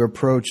that's how we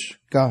approach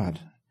God.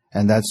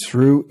 And that's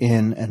through,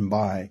 in, and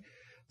by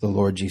the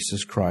Lord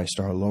Jesus Christ,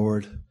 our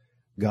Lord,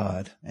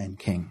 God, and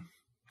King.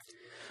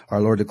 Our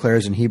Lord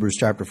declares in Hebrews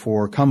chapter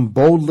 4, Come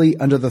boldly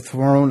unto the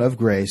throne of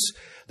grace,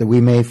 that we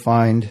may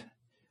find,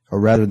 or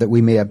rather that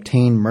we may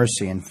obtain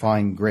mercy and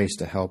find grace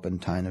to help in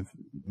time of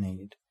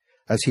need.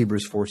 That's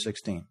Hebrews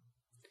 4:16.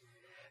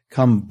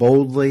 come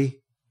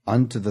boldly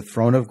unto the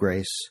throne of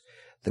grace,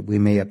 that we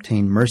may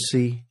obtain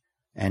mercy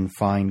and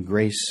find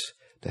grace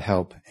to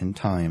help in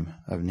time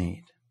of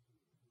need.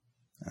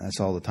 And that's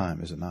all the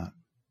time, is it not?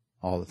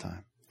 All the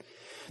time.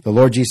 The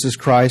Lord Jesus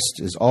Christ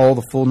is all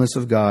the fullness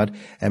of God,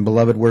 and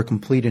beloved, we're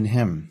complete in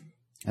Him.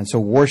 And so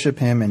worship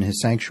Him in His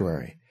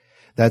sanctuary.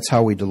 That's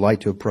how we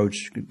delight to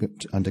approach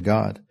unto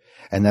God.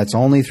 And that's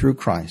only through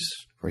Christ,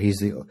 for He's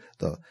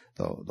the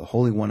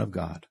Holy One of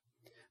God,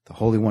 the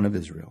Holy One of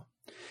Israel.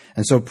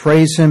 And so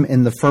praise Him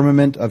in the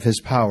firmament of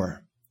His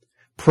power.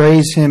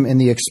 Praise Him in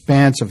the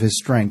expanse of His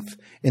strength,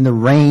 in the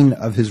reign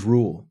of His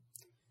rule.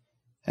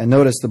 And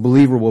notice the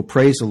believer will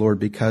praise the Lord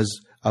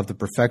because of the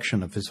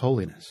perfection of His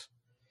holiness.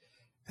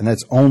 And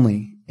that's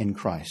only in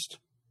Christ,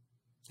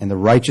 and the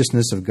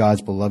righteousness of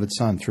God's beloved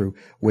Son, through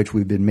which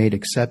we've been made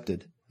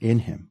accepted in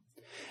Him,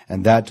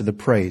 and that to the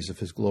praise of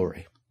His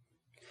glory.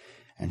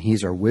 And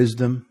He's our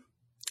wisdom,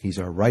 He's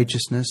our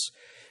righteousness,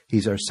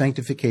 He's our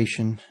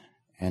sanctification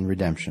and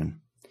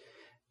redemption.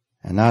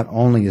 And not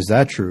only is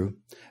that true,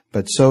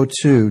 but so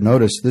too,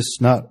 notice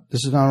this not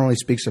only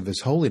speaks of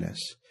His holiness,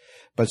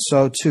 but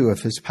so too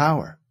of His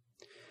power.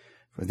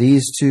 For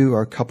these two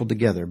are coupled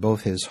together,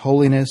 both His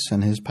holiness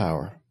and His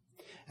power.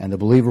 And the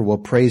believer will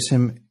praise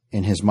Him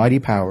in His mighty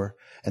power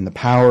and the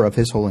power of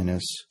His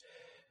holiness.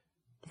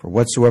 For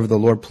whatsoever the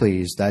Lord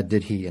pleased, that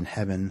did He in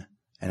heaven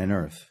and in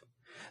earth.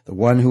 The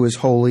one who is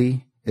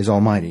holy is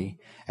almighty,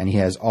 and He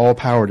has all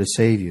power to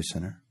save you,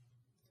 sinner.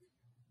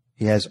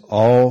 He has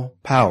all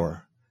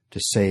power to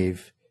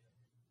save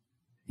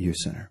you,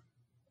 sinner.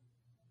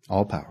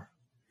 All power.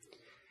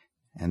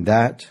 And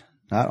that,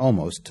 not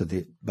almost,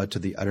 but to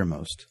the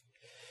uttermost.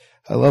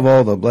 I love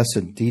all the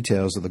blessed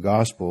details of the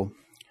gospel.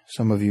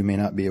 Some of you may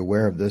not be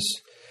aware of this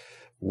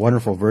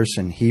wonderful verse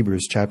in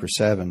Hebrews chapter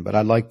 7, but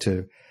I'd like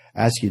to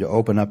ask you to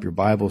open up your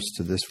Bibles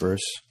to this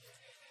verse.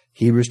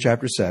 Hebrews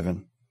chapter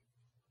 7,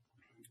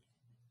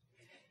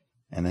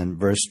 and then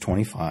verse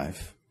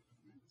 25.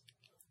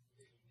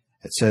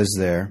 It says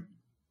there,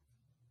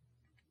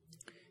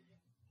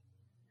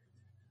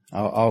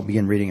 I'll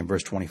begin reading in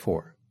verse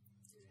 24.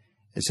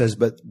 It says,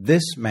 but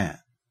this man,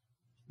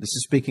 this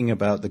is speaking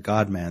about the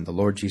God-man, the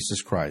Lord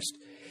Jesus Christ,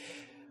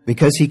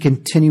 because He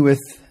continueth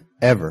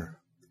ever,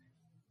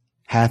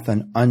 hath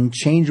an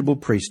unchangeable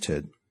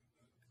priesthood.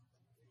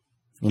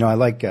 You know, I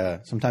like,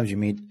 sometimes you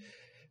meet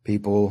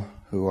people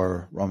who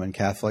are Roman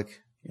Catholic.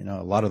 You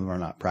know, a lot of them are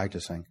not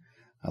practicing.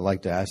 I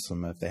like to ask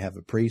them if they have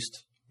a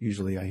priest.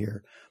 Usually I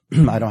hear,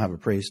 I don't have a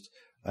priest.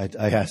 I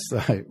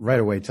right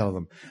away tell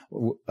them,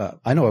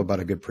 I know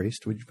about a good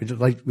priest. Would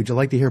you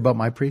like to hear about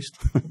my priest?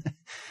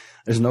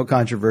 There's no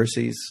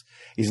controversies.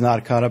 He's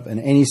not caught up in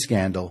any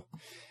scandal.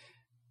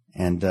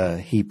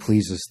 And he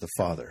pleases the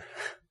Father.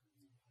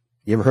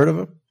 You ever heard of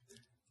him?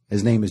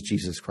 His name is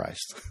Jesus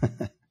Christ.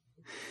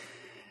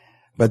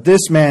 But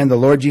this man, the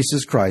Lord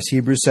Jesus Christ,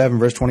 Hebrews 7,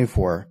 verse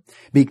 24,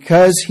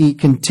 because He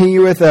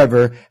continueth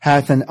ever,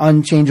 hath an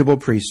unchangeable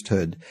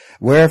priesthood.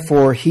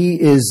 Wherefore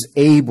He is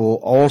able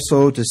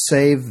also to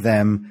save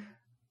them.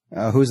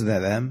 Who's that,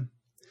 them?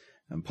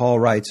 And Paul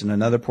writes in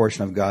another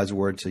portion of God's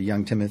word to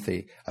young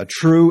Timothy, a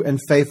true and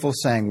faithful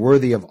saying,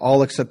 worthy of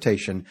all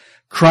acceptation.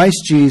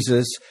 Christ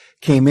Jesus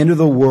came into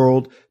the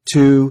world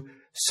to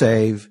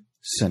save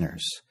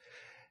sinners.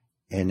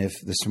 And if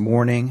this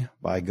morning,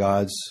 by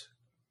God's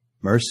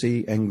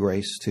mercy and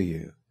grace to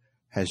you,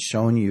 has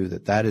shown you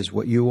that that is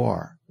what you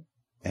are,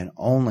 and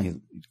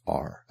only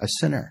are, a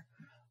sinner,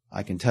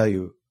 I can tell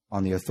you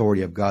on the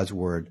authority of God's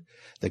word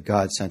that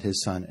God sent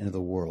His Son into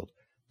the world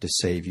to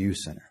save you,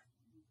 sinner.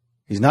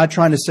 He's not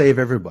trying to save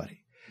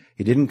everybody.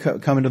 He didn't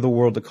come into the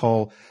world to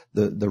call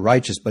the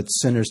righteous, but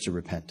sinners to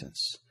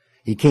repentance.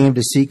 He came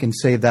to seek and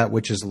save that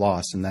which is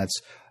lost, and that's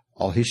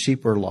all His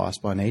sheep are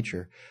lost by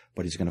nature,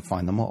 but He's going to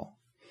find them all.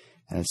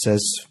 And it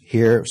says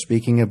here,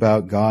 speaking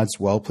about God's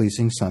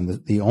well-pleasing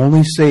Son, the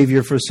only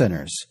Savior for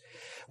sinners,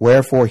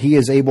 wherefore He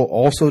is able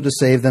also to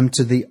save them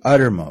to the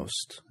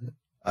uttermost.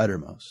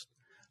 Uttermost.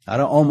 Not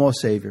an almost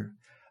Savior.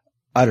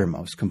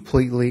 Uttermost.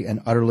 Completely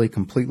and utterly,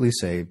 completely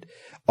saved.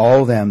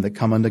 All them that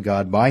come unto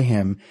God by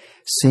Him,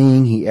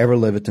 seeing He ever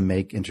liveth to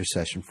make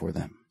intercession for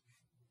them.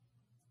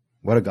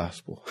 What a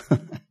gospel.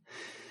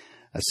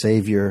 A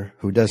Savior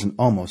who doesn't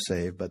almost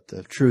save, but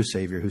the true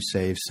Savior who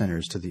saves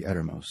sinners to the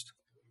uttermost.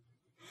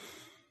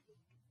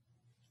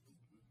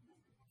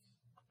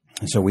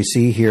 And so we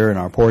see here in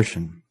our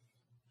portion,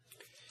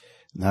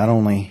 not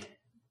only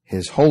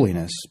His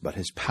holiness, but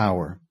His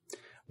power.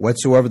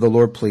 Whatsoever the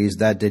Lord pleased,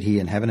 that did He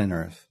in heaven and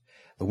earth.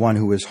 The one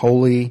who is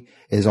holy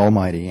is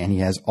almighty, and He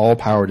has all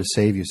power to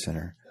save you,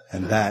 sinner,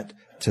 and that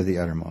to the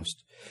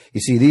uttermost.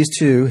 You see, these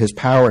two, His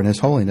power and His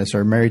holiness,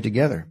 are married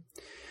together.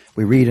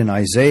 We read in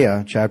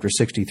Isaiah chapter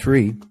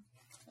 63,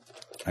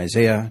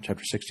 Isaiah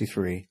chapter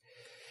 63,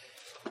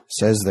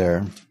 says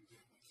there,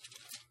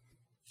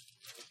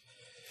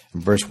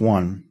 in verse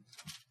 1,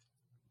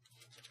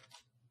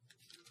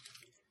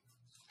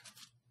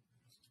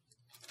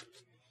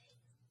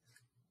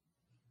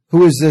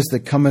 who is this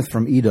that cometh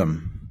from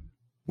Edom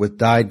with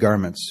dyed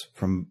garments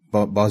from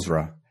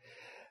Bozrah?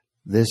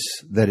 this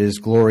that is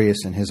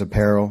glorious in his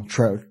apparel,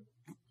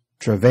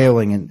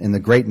 travailing in the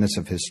greatness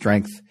of his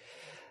strength,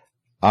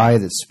 I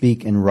that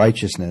speak in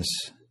righteousness.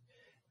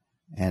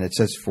 And it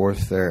sets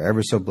forth there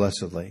ever so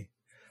blessedly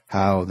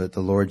how that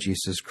the Lord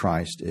Jesus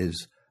Christ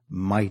is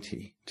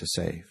mighty to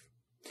save.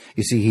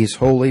 You see, he's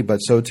holy, but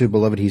so too,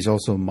 beloved, he's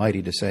also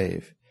mighty to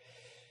save.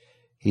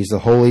 He's the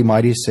holy,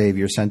 mighty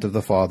Savior sent of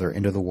the Father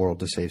into the world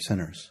to save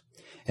sinners.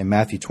 In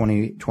Matthew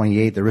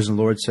 20:28, the risen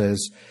Lord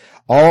says,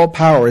 all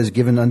power is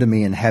given unto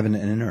me in heaven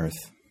and in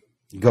earth.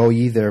 Go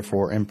ye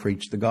therefore and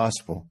preach the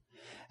gospel.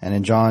 And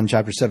in John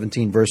chapter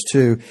 17, verse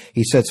 2,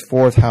 he sets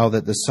forth how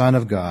that the Son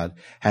of God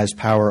has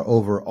power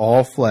over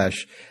all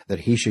flesh,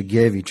 that he should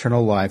give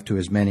eternal life to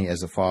as many as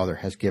the Father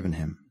has given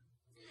him.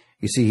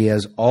 You see, he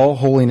has all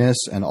holiness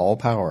and all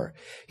power.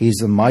 He's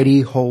the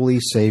mighty, holy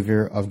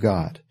Savior of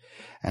God.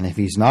 And if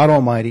he's not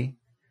almighty,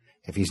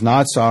 if he's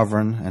not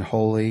sovereign and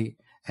holy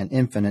and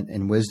infinite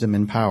in wisdom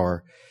and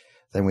power,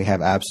 then we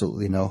have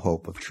absolutely no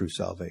hope of true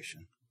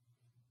salvation.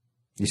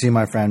 You see,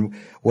 my friend,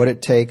 what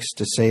it takes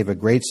to save a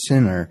great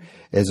sinner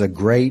is a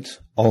great,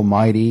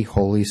 almighty,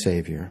 holy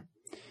Savior.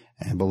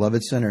 And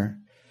beloved sinner,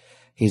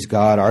 he's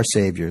God, our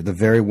Savior, the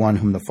very one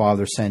whom the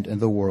Father sent into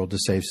the world to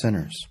save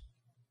sinners.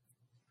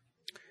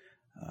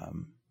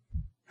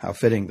 How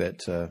fitting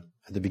that at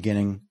the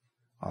beginning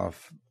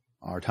of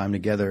our time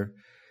together,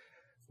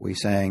 we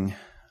sang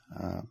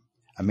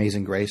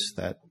Amazing Grace,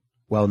 that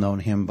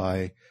well-known hymn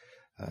by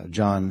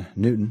John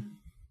Newton.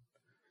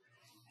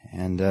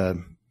 And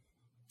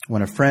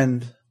when a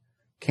friend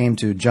came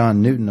to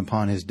John Newton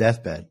upon his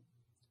deathbed,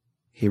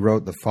 he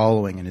wrote the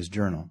following in his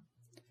journal.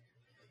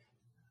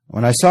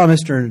 When I saw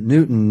Mr.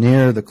 Newton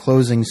near the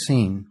closing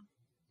scene,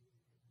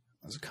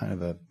 it was kind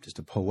of just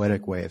a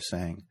poetic way of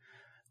saying,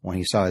 when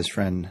he saw his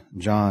friend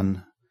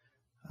John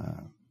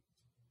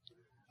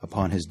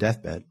upon his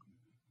deathbed,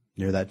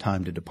 near that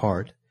time to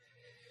depart,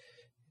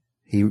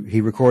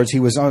 he records, he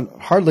was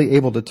hardly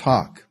able to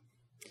talk.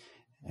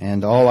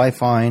 And all I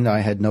find I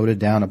had noted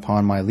down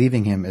upon my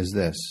leaving him is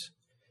this.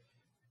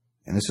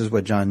 And this is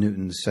what John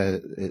Newton's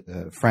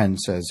friend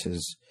says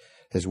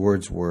his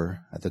words were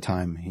at the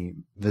time he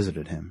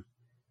visited him.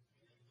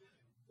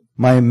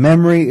 My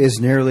memory is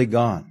nearly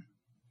gone,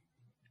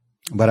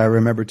 but I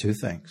remember two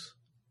things.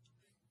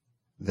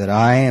 That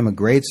I am a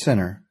great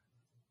sinner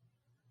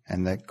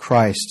and that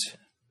Christ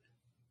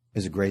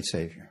is a great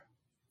Savior.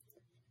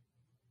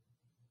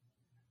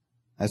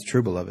 That's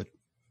true, beloved.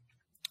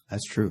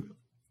 That's true.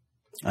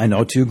 I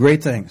know two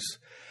great things.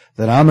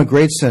 That I'm a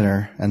great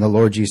sinner and the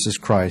Lord Jesus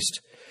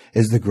Christ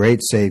is the great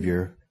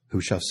Savior who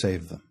shall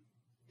save them.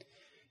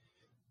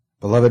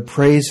 Beloved,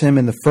 praise him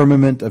in the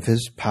firmament of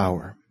his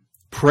power.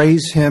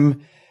 Praise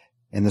him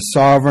in the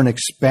sovereign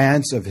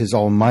expanse of his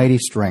almighty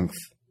strength.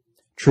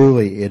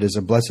 Truly, it is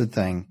a blessed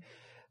thing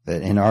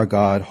that in our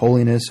God,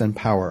 holiness and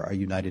power are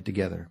united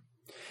together.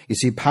 You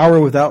see,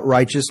 power without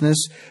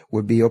righteousness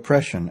would be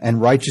oppression,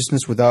 and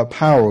righteousness without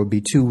power would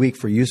be too weak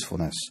for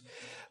usefulness.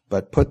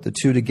 But put the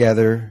two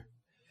together,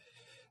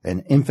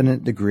 an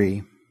infinite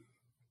degree,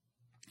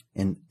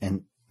 and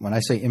when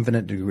I say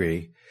infinite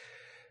degree,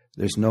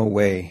 there's no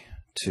way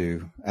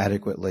to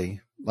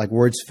adequately, like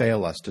words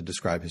fail us to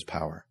describe his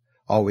power.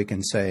 All we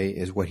can say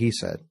is what he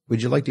said.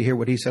 Would you like to hear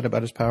what he said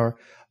about his power?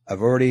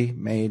 I've already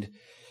made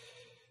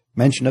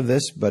mention of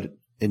this, but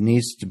it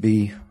needs to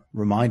be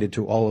reminded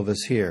to all of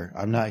us here.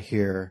 I'm not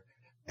here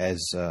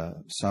as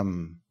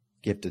some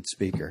gifted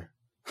speaker.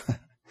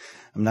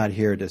 I'm not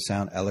here to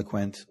sound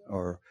eloquent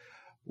or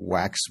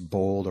wax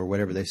bold or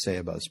whatever they say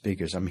about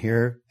speakers. I'm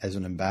here as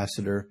an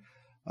ambassador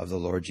of the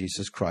Lord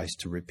Jesus Christ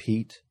to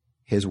repeat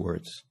his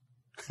words.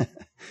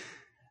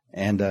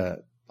 And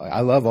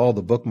I love all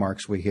the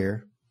bookmarks we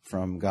hear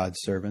from God's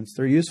servants.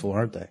 They're useful,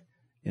 aren't they?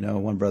 You know,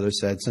 one brother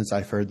said, since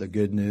I've heard the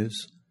good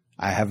news,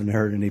 I haven't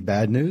heard any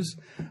bad news.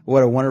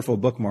 What a wonderful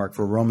bookmark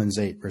for Romans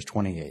 8, verse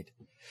 28.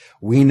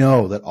 We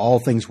know that all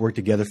things work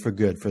together for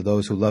good for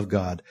those who love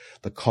God,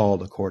 the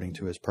called according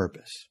to his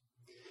purpose.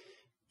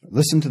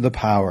 Listen to the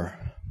power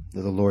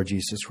that the Lord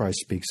Jesus Christ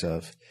speaks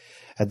of.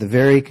 At the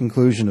very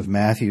conclusion of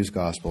Matthew's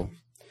gospel,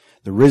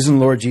 the risen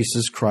Lord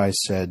Jesus Christ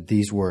said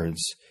these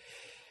words.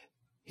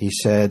 He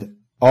said,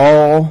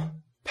 all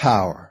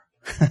power.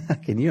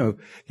 Can you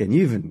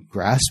even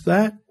grasp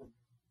that?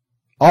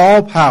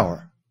 All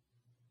power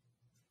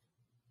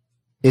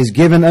is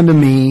given unto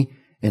me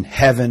in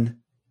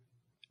heaven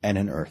and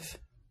in earth.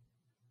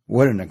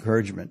 What an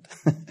encouragement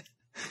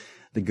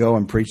to go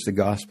and preach the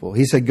gospel.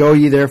 He said, go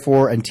ye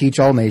therefore and teach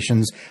all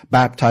nations,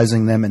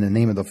 baptizing them in the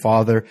name of the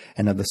Father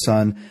and of the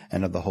Son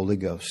and of the Holy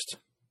Ghost,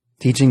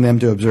 teaching them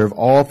to observe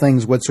all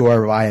things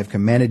whatsoever I have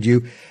commanded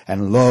you.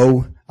 And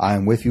lo, I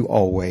am with you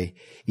always,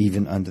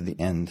 even unto the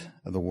end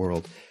of the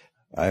world.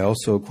 I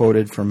also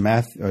quoted from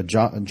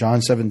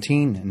John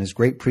 17 in his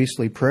great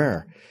priestly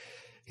prayer.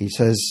 He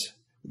says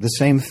the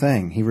same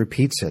thing. He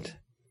repeats it.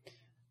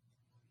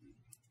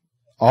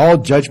 All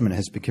judgment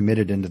has been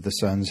committed into the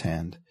Son's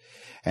hand.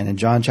 And in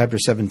John chapter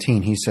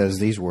 17, he says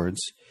these words.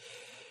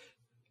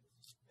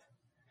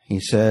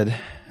 He said,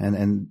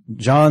 and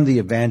John the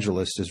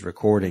evangelist is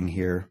recording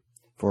here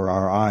for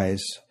our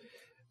eyes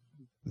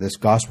this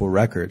gospel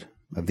record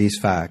of these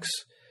facts,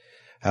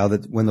 how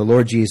that when the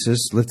Lord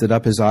Jesus lifted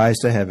up his eyes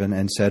to heaven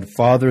and said,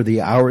 Father,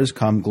 the hour is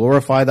come,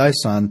 glorify thy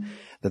Son,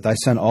 that thy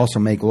Son also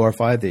may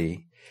glorify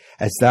thee,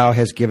 as thou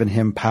hast given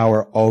him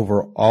power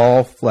over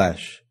all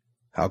flesh.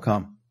 How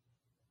come?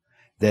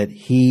 That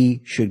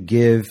he should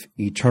give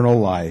eternal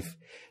life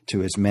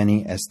to as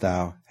many as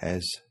thou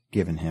hast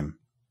given him.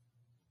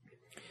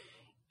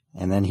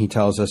 And then he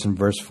tells us in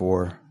verse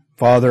 4,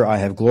 Father, I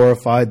have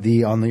glorified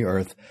thee on the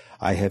earth.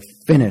 I have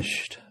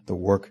finished the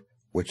work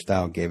which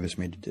thou gavest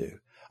me to do.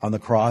 On the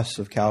cross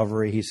of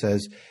Calvary, he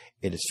says,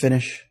 it is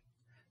finished.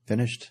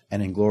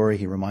 And in glory,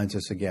 he reminds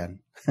us again,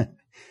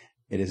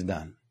 it is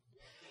done.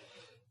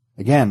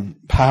 Again,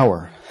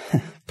 power.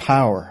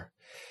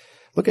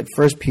 Look at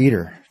 1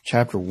 Peter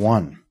chapter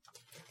 1.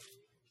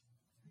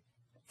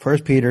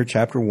 1 Peter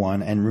chapter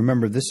 1, and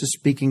remember, this is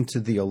speaking to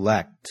the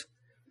elect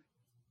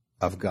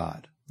of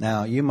God.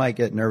 Now, you might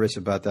get nervous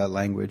about that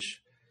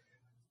language,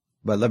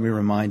 but let me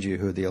remind you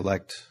who the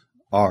elect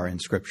are in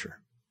Scripture.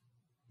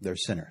 They're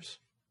sinners.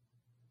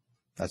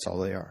 That's all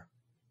they are.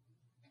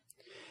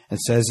 It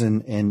says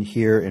in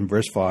here in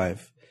verse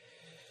 5,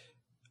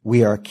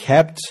 we are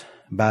kept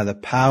by the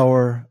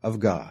power of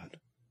God.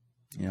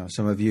 You know,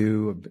 some of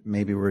you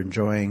maybe were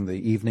enjoying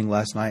the evening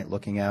last night,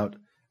 looking out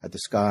at the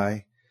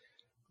sky.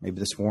 Maybe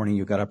this morning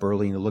you got up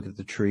early and you look at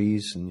the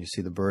trees and you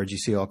see the birds, you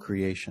see all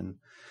creation.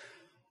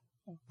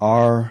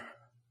 Our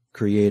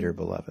Creator,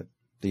 beloved,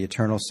 the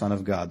eternal Son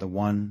of God, the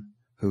one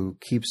who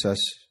keeps us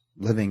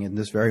living in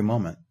this very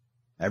moment.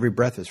 Every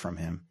breath is from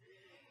him.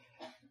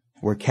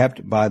 We're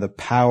kept by the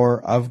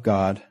power of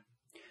God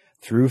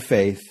through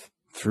faith,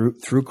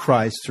 through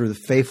Christ, through the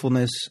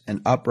faithfulness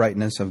and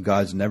uprightness of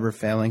God's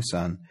never-failing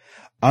Son,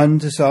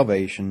 unto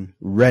salvation,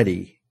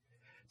 ready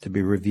to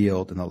be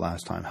revealed in the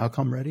last time. How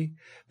come ready?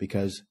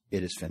 Because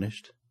it is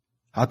finished.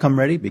 How come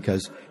ready?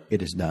 Because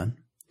it is done.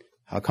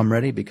 How come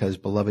ready? Because,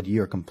 beloved, ye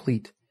are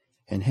complete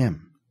in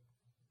him.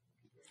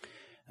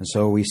 And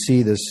so we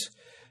see this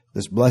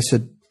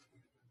blessed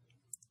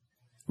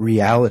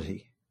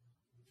reality,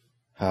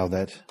 how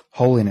that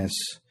holiness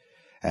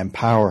and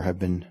power have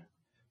been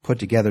put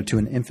together to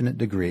an infinite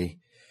degree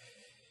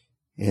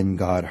in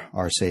God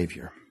our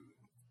Savior.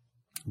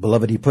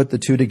 Beloved, he put the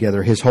two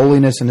together, his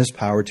holiness and his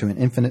power, to an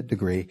infinite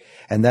degree,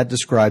 and that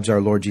describes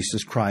our Lord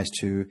Jesus Christ,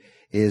 who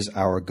is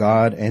our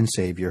God and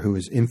Savior, who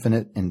is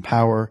infinite in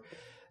power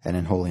and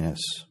in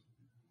holiness.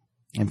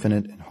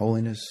 Infinite in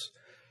holiness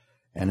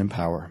and in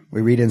power.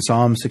 We read in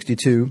Psalm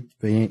 62,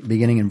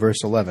 beginning in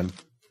verse 11.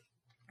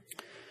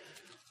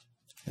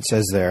 It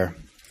says there,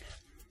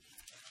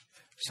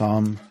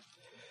 Psalm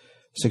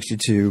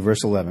 62,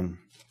 verse 11.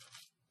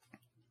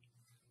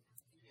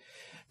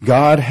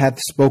 God hath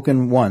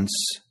spoken once,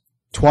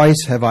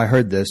 twice have I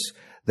heard this,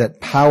 that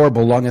power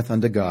belongeth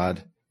unto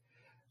God.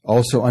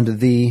 Also unto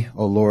thee,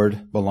 O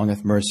Lord,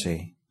 belongeth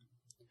mercy,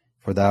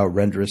 for thou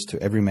renderest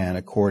to every man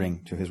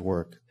according to his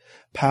work.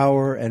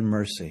 Power and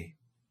mercy.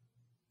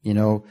 You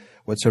know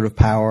what sort of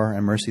power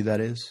and mercy that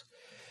is?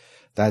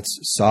 That's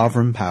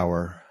sovereign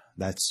power.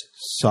 That's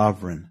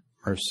sovereign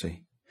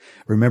mercy.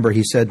 Remember,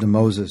 he said to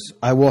Moses,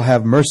 I will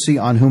have mercy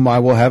on whom I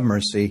will have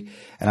mercy,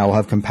 and I will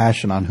have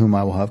compassion on whom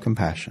I will have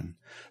compassion.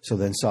 So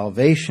then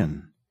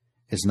salvation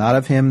is not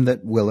of him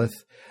that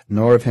willeth,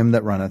 nor of him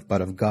that runneth,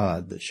 but of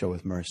God that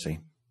showeth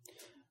mercy.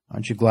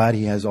 Aren't you glad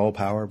he has all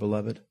power,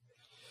 beloved?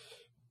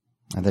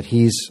 And that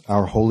he's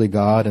our holy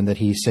God, and that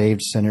he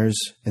saved sinners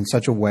in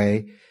such a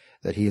way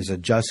that he is a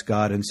just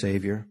God and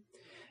Savior,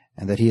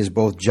 and that he is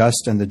both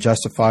just and the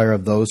justifier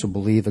of those who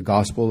believe the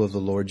gospel of the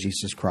Lord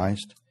Jesus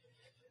Christ.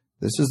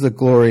 This is the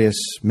glorious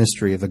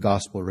mystery of the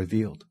gospel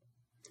revealed.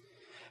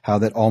 How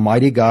that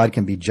Almighty God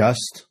can be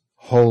just,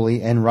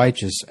 holy, and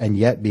righteous, and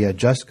yet be a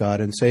just God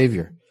and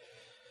Savior.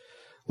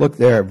 Look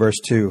there at verse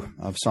 2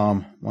 of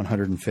Psalm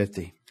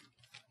 150.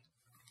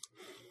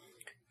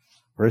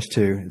 Verse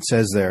 2, it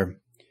says there,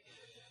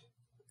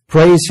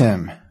 praise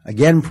him,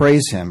 again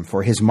praise him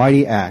for his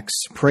mighty acts.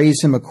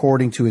 Praise him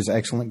according to his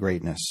excellent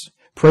greatness.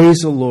 Praise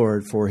the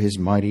Lord for his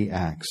mighty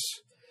acts.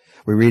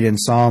 We read in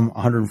Psalm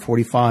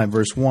 145,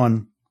 verse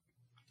 1,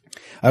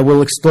 I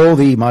will extol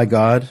thee, my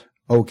God,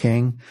 O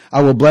King.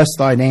 I will bless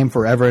thy name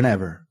forever and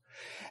ever.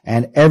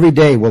 And every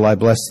day will I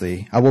bless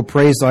thee. I will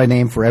praise thy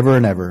name forever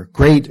and ever.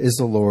 Great is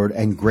the Lord,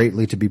 and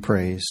greatly to be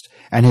praised,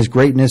 and his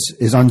greatness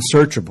is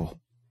unsearchable.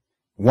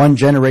 One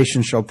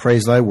generation shall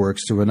praise thy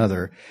works to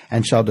another,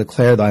 and shall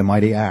declare thy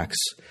mighty acts.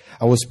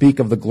 I will speak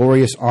of the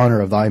glorious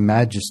honor of thy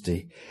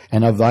majesty,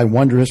 and of thy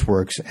wondrous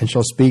works, and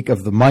shall speak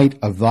of the might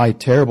of thy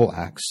terrible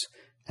acts,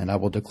 and I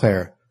will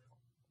declare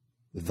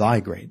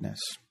thy greatness.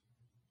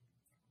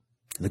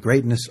 The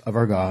greatness of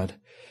our God.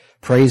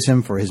 Praise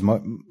him for his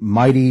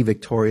mighty,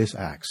 victorious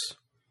acts.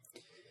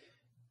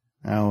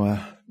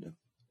 Now,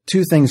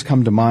 two things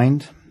come to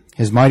mind.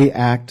 His mighty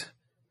act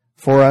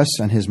for us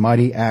and his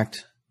mighty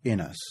act in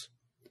us.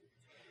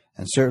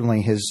 And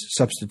certainly his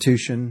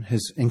substitution,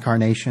 his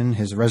incarnation,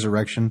 his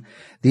resurrection,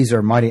 these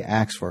are mighty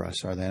acts for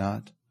us, are they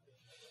not?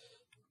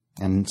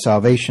 And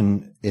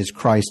salvation is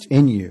Christ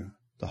in you,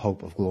 the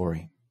hope of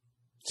glory.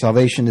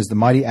 Salvation is the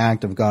mighty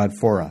act of God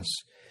for us.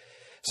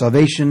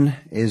 Salvation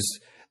is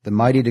the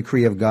mighty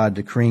decree of God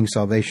decreeing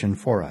salvation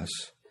for us.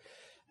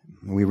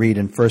 We read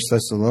in 1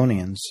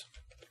 Thessalonians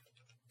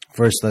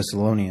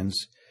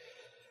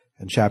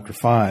in chapter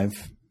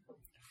 5,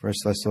 1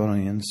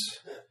 Thessalonians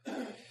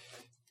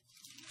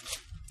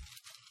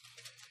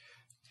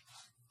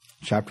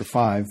chapter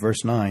 5,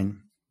 verse 9,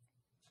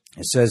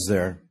 it says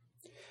there,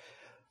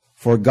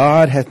 "For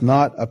God hath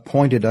not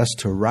appointed us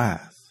to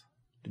wrath."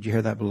 Did you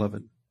hear that,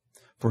 beloved?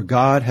 "For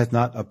God hath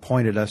not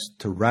appointed us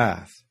to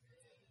wrath,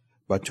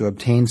 but to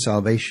obtain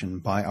salvation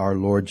by our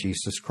Lord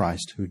Jesus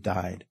Christ, who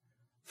died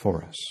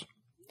for us."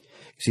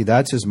 You see,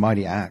 that's his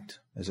mighty act,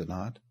 is it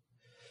not?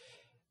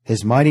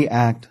 His mighty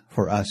act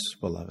for us,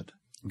 beloved.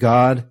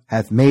 God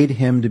hath made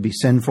him to be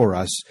sin for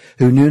us,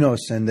 who knew no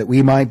sin, that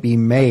we might be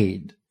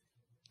made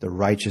the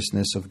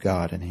righteousness of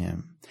God in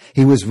him.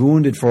 He was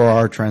wounded for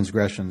our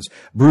transgressions,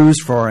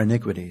 bruised for our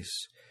iniquities.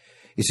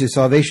 You see,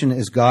 salvation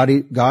is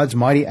God's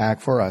mighty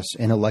act for us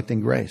in electing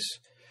grace.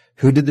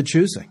 Who did the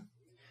choosing?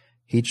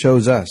 He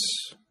chose us.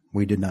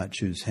 We did not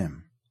choose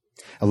him.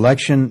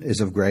 Election is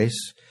of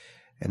grace,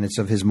 and it's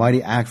of his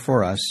mighty act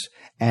for us.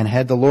 And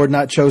had the Lord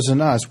not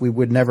chosen us, we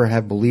would never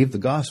have believed the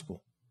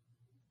gospel.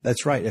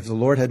 That's right. If the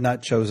Lord had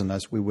not chosen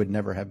us, we would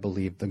never have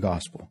believed the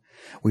gospel.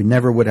 We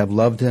never would have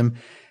loved him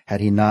had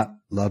he not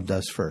loved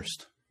us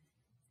first.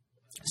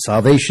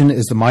 Salvation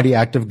is the mighty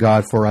act of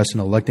God for us in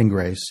electing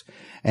grace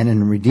and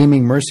in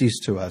redeeming mercies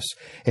to us,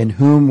 in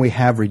whom we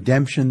have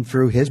redemption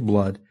through his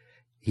blood.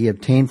 He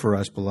obtained for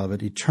us,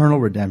 beloved, eternal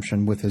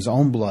redemption with his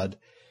own blood,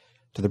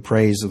 to the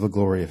praise of the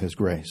glory of his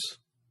grace.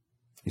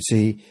 You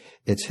see,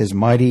 it's his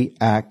mighty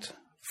act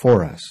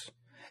for us.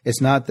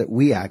 It's not that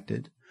we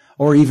acted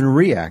or even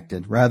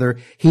reacted. Rather,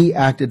 he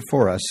acted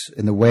for us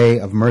in the way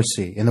of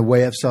mercy, in the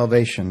way of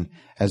salvation,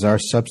 as our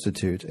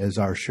substitute, as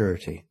our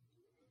surety.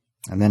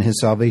 And then his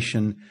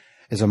salvation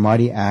is a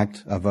mighty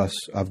act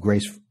of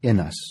grace in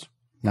us.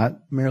 Not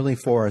merely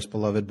for us,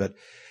 beloved, but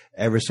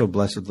ever so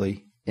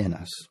blessedly in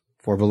us.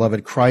 For,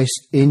 beloved,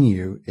 Christ in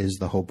you is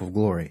the hope of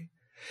glory.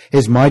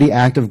 His mighty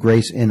act of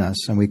grace in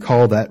us, and we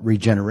call that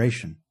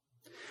regeneration.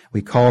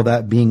 We call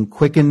that being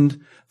quickened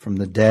from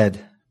the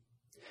dead.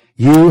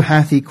 You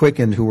hath he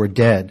quickened who were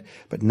dead,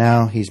 but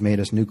now he's made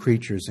us new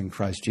creatures in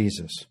Christ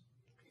Jesus.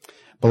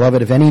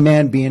 Beloved, if any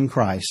man be in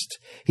Christ,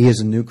 he is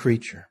a new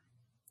creature.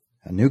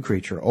 A new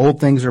creature. Old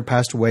things are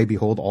passed away.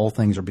 Behold, all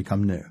things are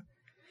become new.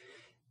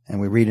 And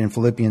we read in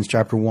Philippians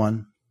chapter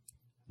 1,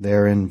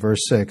 there in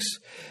verse 6,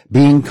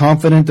 "Being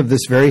confident of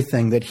this very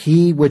thing, that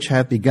he which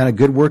hath begun a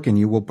good work in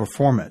you will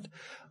perform it,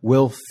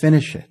 will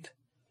finish it."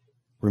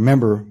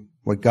 Remember,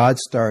 what God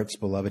starts,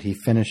 beloved, he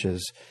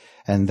finishes,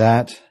 and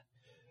that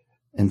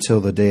until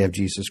the day of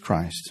Jesus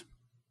Christ.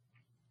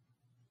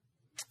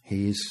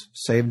 He's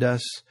saved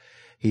us,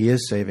 he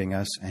is saving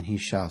us, and he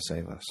shall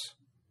save us.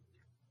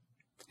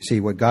 See,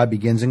 what God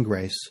begins in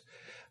grace,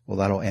 well,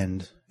 that'll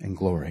end in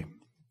glory.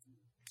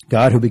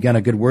 God, who began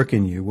a good work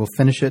in you, will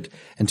finish it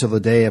until the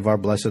day of our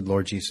blessed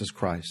Lord Jesus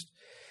Christ.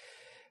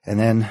 And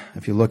then,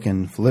 if you look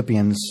in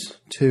Philippians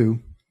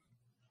 2,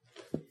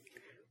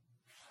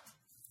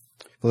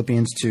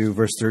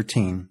 verse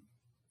 13,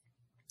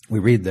 we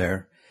read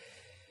there,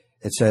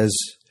 it says,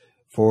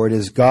 "For it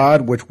is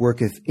God which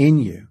worketh in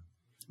you,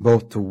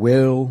 both to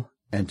will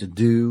and to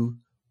do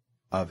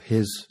of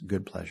his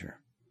good pleasure,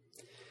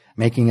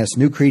 making us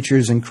new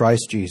creatures in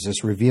Christ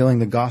Jesus, revealing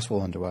the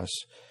gospel unto us."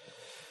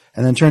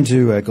 And then turn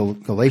to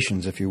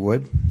Galatians, if you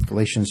would.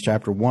 Galatians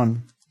chapter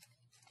 1.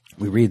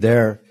 We read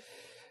there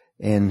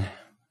in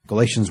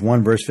Galatians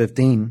 1, verse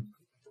 15.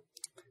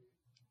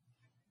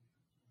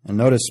 And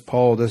notice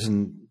Paul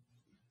doesn't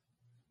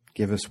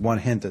give us one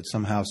hint that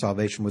somehow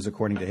salvation was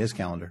according to his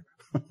calendar.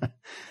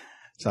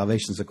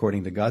 Salvation is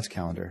according to God's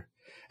calendar.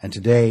 And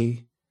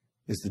today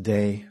is the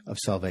day of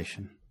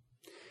salvation.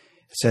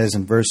 It says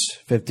in verse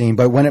 15,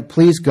 "But when it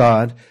pleased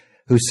God,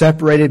 who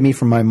separated me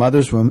from my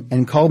mother's womb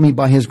and called me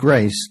by his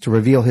grace to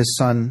reveal his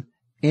Son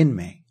in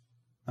me."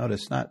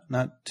 Notice,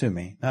 not to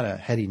me, not a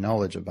heady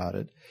knowledge about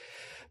it,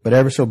 but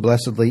ever so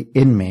blessedly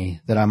in me,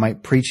 that I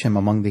might preach him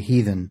among the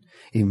heathen.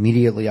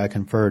 Immediately I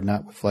conferred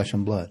not with flesh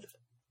and blood.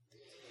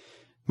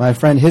 My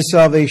friend, his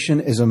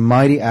salvation is a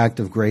mighty act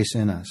of grace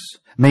in us,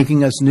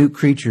 making us new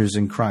creatures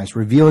in Christ,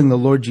 revealing the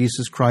Lord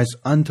Jesus Christ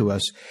unto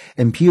us,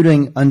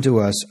 imputing unto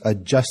us a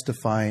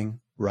justifying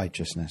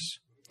righteousness.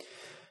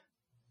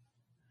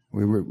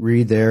 We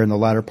read there in the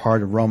latter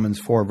part of Romans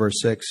 4, verse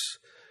 6,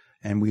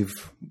 and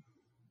we've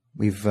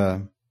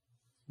read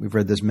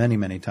this many,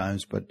 many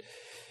times, but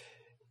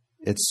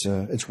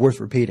it's worth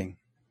repeating,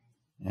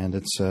 and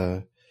it's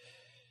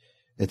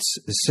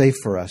safe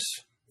for us.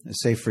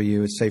 It's safe for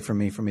you. It's safe for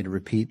me to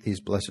repeat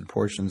these blessed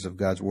portions of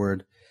God's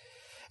word.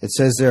 It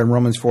says there in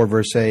Romans 4,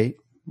 verse 8,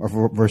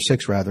 or verse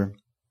 6 rather,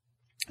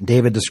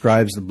 David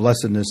describes the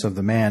blessedness of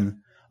the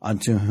man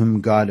unto whom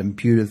God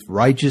imputeth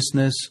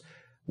righteousness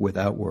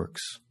without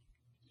works,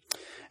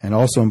 and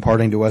also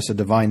imparting to us a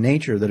divine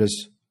nature that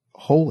is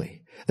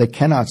holy, that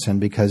cannot sin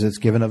because it's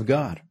given of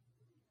God.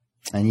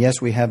 And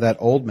yes, we have that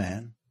old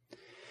man,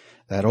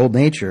 that old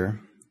nature,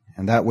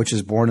 and that which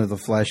is born of the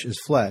flesh is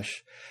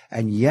flesh.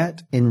 And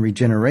yet, in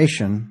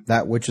regeneration,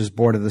 that which is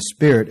born of the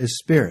Spirit is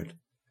spirit.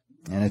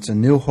 And it's a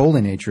new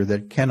holy nature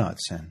that cannot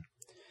sin.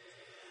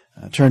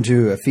 Turn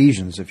to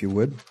Ephesians, if you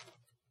would.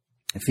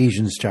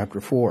 Ephesians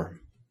chapter 4.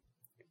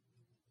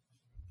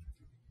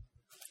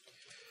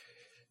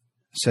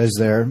 It says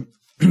there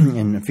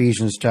in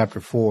Ephesians chapter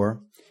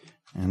 4,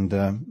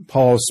 and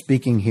Paul's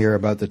speaking here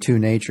about the two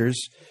natures,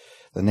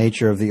 the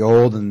nature of the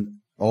old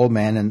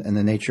man and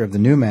the nature of the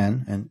new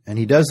man, and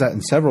he does that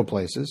in several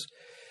places.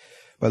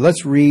 But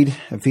let's read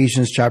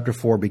Ephesians chapter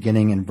 4,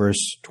 beginning in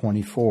verse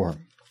 24.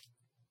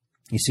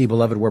 You see,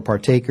 beloved, we're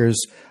partakers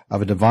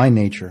of a divine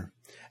nature,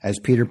 as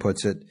Peter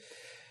puts it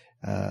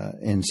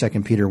in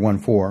 2 Peter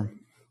 1:4.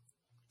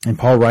 And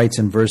Paul writes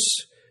in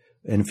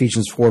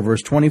Ephesians 4,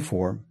 verse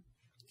 24,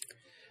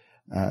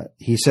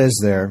 he says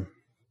there,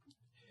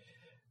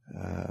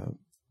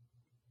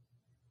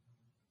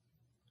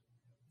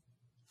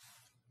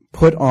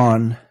 put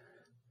on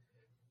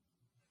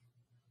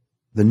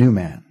the new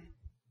man.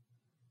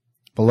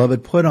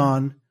 Beloved, put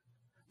on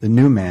the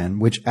new man,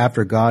 which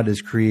after God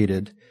is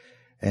created.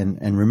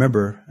 And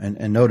remember,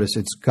 and notice,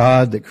 it's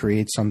God that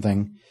creates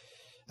something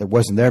that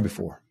wasn't there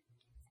before.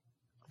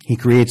 He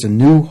creates a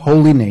new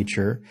holy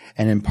nature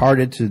and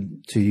imparted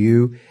to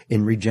you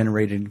in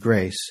regenerated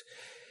grace.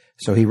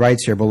 So he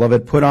writes here,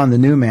 beloved, put on the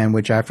new man,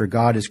 which after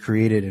God is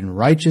created in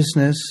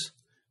righteousness,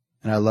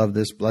 and I love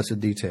this blessed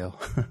detail,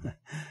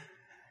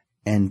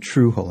 and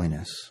true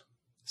holiness.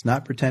 It's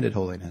not pretended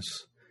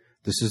holiness.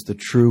 This is the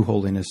true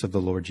holiness of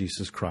the Lord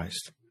Jesus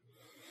Christ.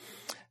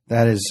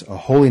 That is a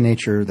holy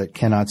nature that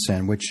cannot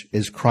sin, which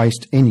is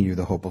Christ in you,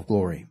 the hope of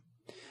glory.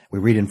 We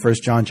read in 1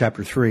 John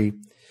chapter 3,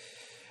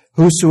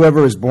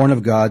 whosoever is born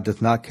of God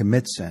doth not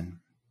commit sin,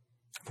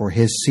 for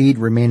his seed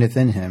remaineth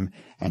in him,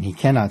 and he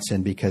cannot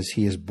sin because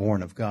he is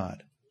born of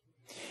God.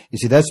 You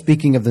see, that's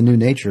speaking of the new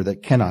nature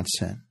that cannot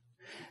sin.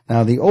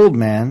 Now, the old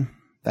man,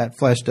 that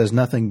flesh does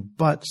nothing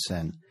but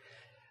sin.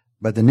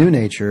 But the new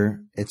nature,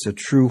 it's a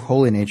true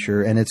holy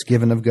nature, and it's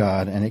given of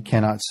God, and it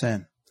cannot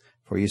sin.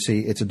 For you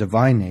see, it's a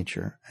divine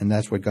nature, and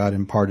that's what God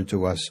imparted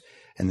to us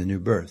in the new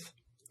birth.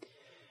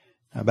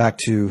 Now back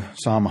to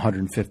Psalm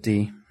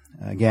 150,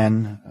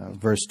 again,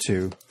 verse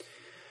 2.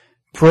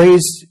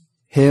 Praise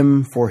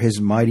him for his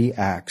mighty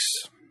acts.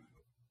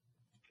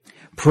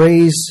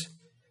 Praise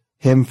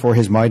him for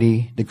his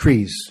mighty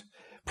decrees.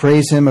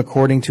 Praise him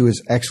according to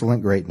his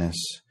excellent greatness.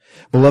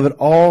 Beloved,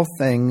 all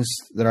things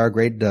that our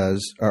great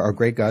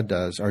God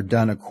does are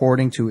done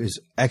according to his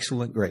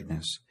excellent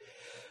greatness.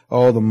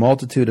 Oh, the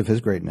multitude of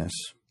his greatness.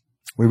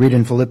 We read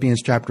in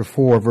Philippians chapter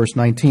 4, verse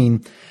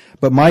 19,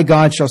 but my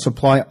God shall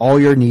supply all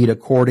your need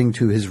according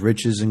to his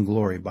riches and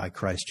glory by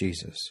Christ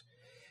Jesus.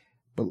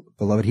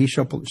 Beloved, he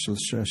shall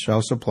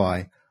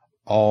supply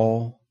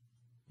all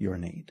your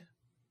need.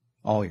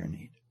 All your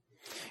need.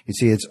 You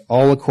see, it's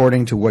all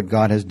according to what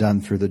God has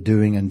done through the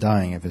doing and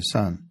dying of his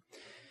Son.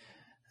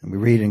 And we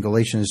read in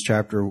Galatians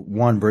chapter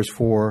 1, verse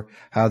 4,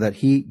 how that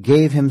he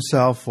gave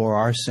himself for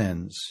our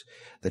sins,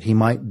 that he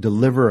might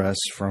deliver us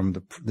from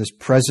this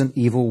present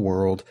evil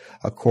world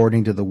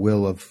according to the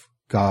will of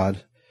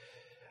God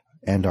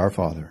and our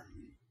Father.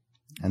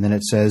 And then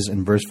it says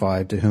in verse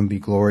 5, to whom be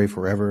glory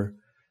forever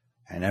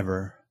and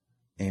ever.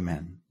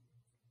 Amen.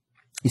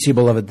 You see,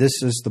 beloved,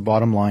 this is the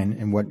bottom line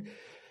in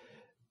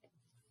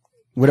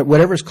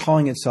whatever is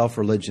calling itself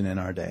religion in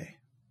our day.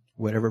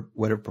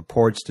 Whatever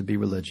purports to be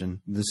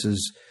religion, this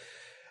is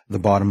the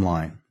bottom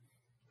line.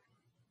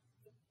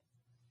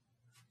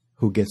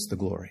 Who gets the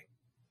glory?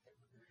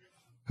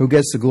 Who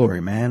gets the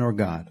glory, man or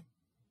God?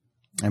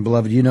 And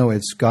beloved, you know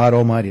it's God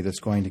Almighty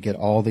that's going to get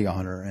all the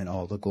honor and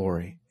all the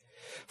glory.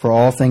 For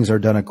all things are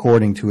done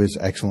according to his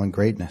excellent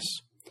greatness.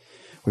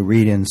 We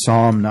read in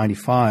Psalm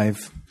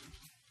 95,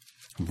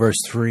 verse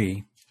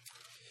 3,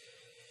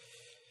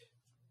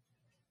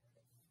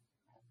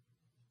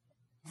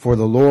 for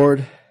the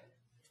Lord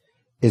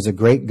is a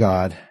great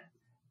God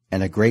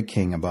and a great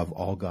King above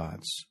all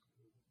gods.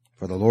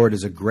 For the Lord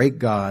is a great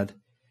God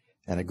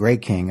and a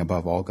great King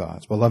above all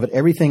gods. Beloved,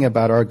 everything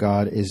about our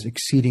God is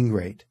exceeding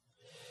great.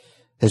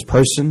 His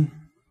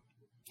person,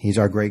 he's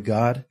our great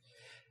God.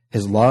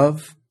 His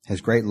love,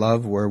 his great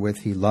love wherewith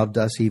he loved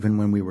us even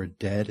when we were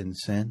dead in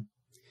sin.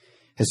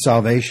 His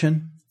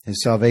salvation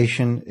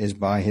is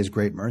by his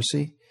great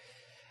mercy.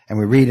 And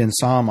we read in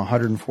Psalm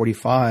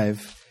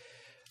 145,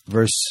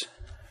 verse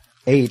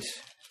 8,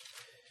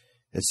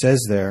 it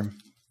says there,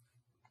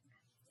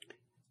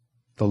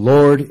 the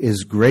Lord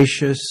is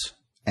gracious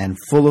and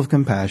full of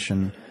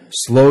compassion,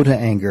 slow to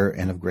anger,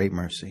 and of great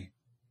mercy.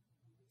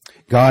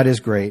 God is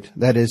great.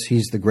 That is,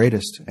 he's the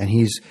greatest, and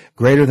he's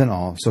greater than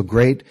all. So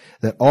great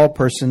that all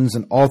persons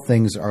and all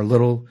things are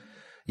little,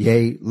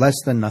 yea, less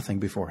than nothing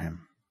before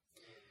him.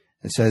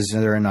 It says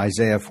there in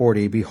Isaiah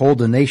 40, behold,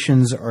 the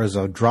nations are as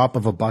a drop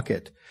of a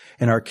bucket,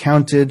 and are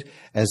counted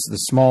as the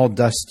small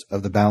dust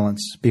of the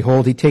balance.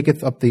 Behold, he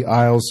taketh up the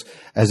isles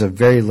as a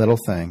very little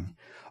thing.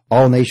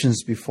 All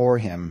nations before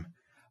him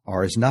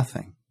are as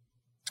nothing.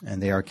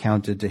 and they are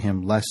counted to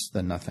him less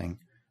than nothing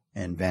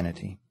and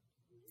vanity.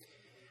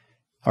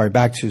 All right,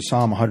 back to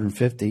Psalm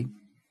 150,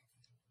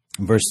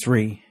 verse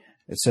 3.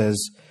 It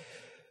says,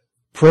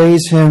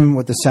 praise him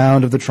with the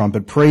sound of the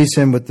trumpet. Praise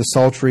him with the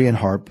psaltery and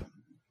harp.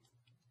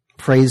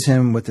 Praise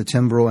him with the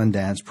timbrel and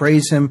dance.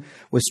 Praise him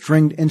with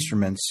stringed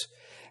instruments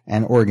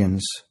and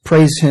organs.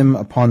 Praise him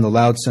upon the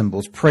loud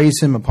cymbals.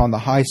 Praise him upon the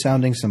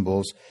high-sounding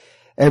cymbals.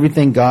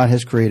 Everything God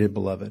has created,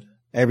 beloved,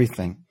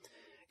 everything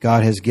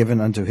God has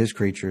given unto his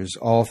creatures,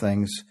 all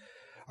things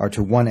are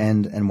to one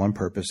end and one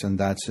purpose, and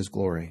that's his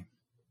glory.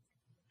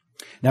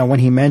 Now, when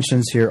he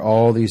mentions here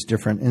all these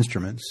different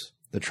instruments,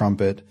 the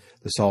trumpet,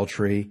 the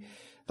psaltery,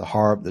 the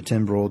harp, the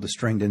timbrel, the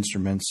stringed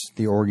instruments,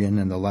 the organ,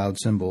 and the loud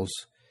cymbals,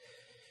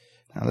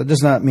 now that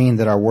does not mean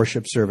that our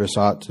worship service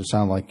ought to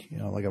sound like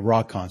a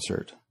rock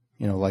concert,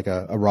 like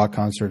a rock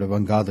concert of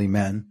ungodly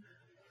men,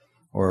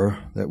 or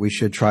that we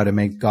should try to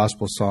make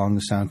gospel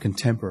songs sound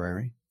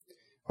contemporary,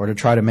 or to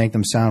try to make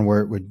them sound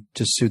where it would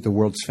just suit the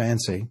world's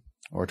fancy,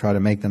 or try to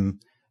make them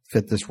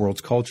fit this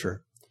world's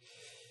culture.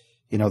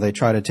 They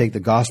try to take the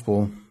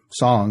gospel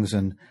songs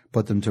and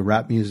put them to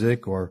rap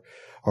music or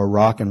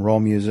rock and roll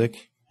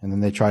music, and then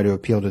they try to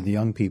appeal to the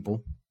young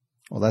people.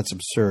 Well, that's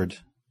absurd.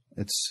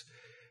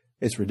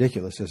 It's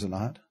ridiculous, is it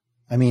not?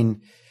 I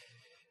mean,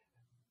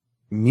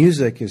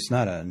 music is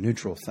not a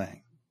neutral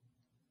thing.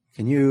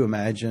 Can you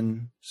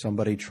imagine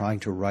somebody trying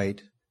to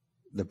write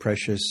the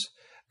precious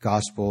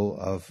gospel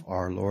of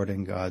our Lord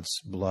and God's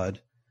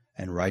blood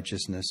and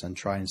righteousness and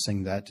try and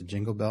sing that to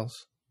jingle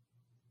bells?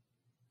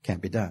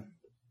 Can't be done.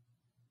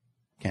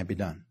 Can't be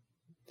done.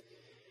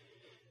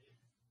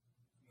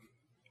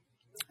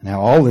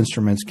 Now, all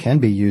instruments can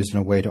be used in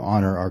a way to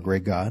honor our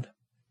great God.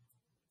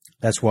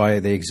 That's why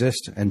they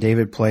exist. And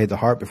David played the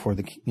harp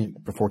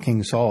before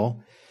King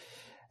Saul,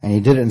 and he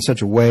did it in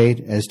such a way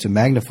as to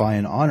magnify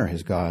and honor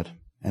his God.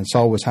 And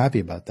Saul was happy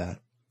about that.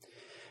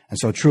 And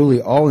so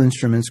truly all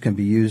instruments can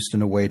be used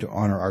in a way to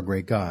honor our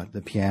great God.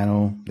 The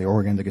piano, the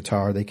organ, the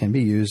guitar, they can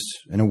be used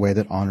in a way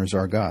that honors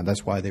our God.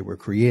 That's why they were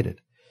created.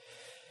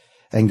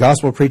 And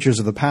gospel preachers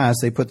of the past,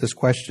 they put this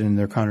question in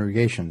their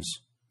congregations.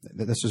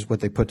 This is what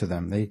they put to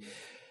them.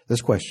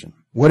 This question: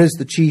 what is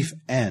the chief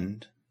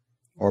end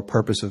or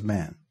purpose of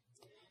man?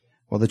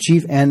 Well, the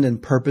chief end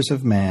and purpose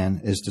of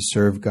man is to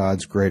serve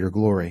God's greater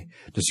glory,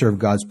 to serve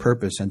God's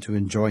purpose, and to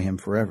enjoy him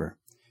forever.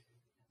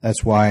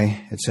 That's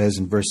why it says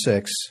in verse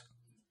 6,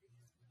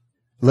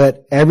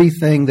 let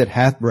everything that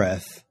hath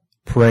breath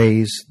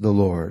praise the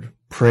Lord.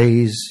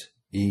 Praise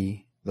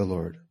ye the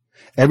Lord.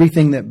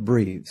 Everything that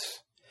breathes.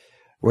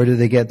 Where do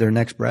they get their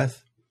next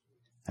breath?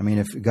 I mean,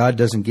 if God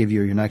doesn't give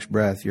you your next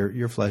breath,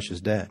 your flesh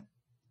is dead.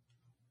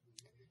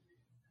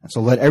 And so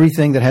let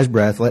everything that has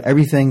breath, let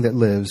everything that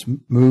lives,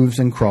 moves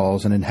and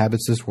crawls and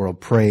inhabits this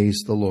world,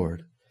 praise the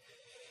Lord.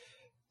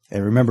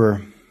 And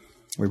remember,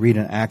 we read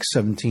in Acts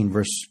 17,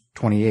 verse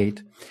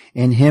 28,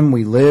 in him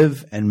we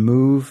live and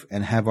move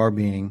and have our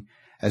being,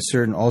 as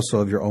certain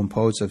also of your own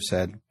poets have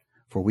said,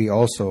 for we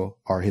also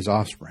are his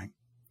offspring.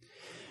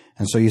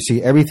 And so you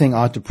see, everything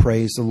ought to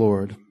praise the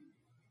Lord.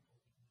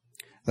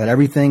 Let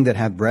everything that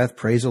hath breath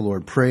praise the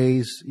Lord.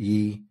 Praise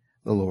ye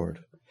the Lord.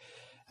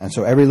 And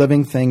so every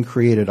living thing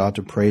created ought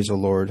to praise the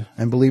Lord,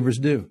 and believers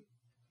do.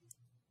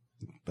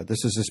 But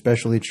this is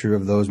especially true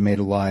of those made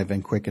alive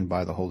and quickened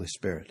by the Holy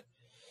Spirit.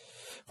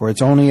 For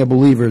it's only a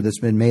believer that's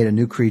been made a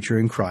new creature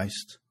in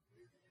Christ.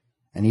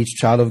 And each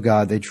child of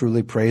God, they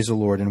truly praise the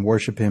Lord and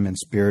worship him in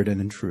spirit and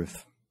in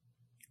truth.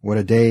 What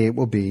a day it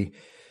will be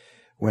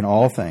when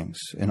all things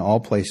in all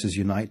places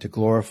unite to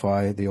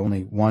glorify the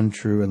only one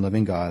true and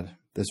living God.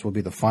 This will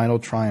be the final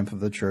triumph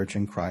of the church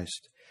in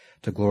Christ,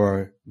 to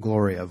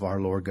glory of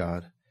our Lord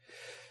God.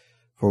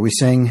 For we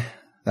sing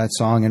that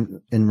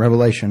song in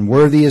Revelation,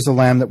 worthy is the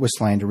Lamb that was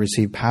slain to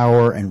receive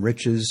power and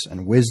riches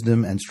and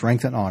wisdom and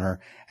strength and honor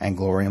and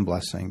glory and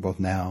blessing, both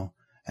now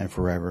and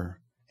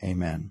forever.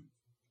 Amen.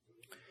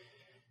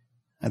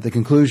 At the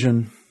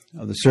conclusion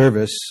of the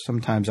service,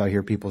 sometimes I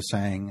hear people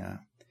saying,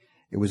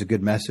 it was a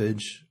good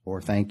message,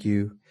 or thank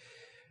you,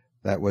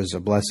 that was a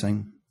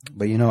blessing.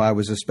 But I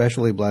was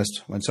especially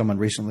blessed when someone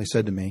recently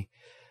said to me,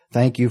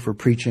 thank you for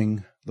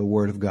preaching the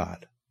Word of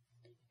God.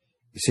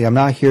 You see, I'm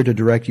not here to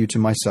direct you to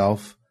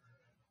myself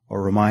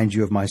or remind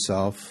you of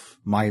myself.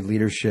 My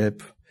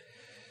leadership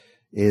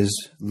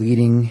is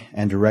leading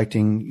and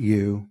directing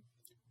you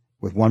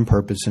with one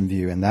purpose in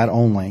view, and that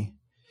only.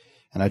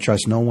 And I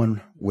trust no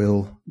one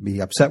will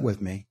be upset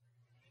with me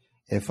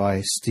if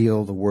I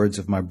steal the words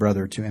of my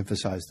brother to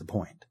emphasize the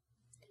point.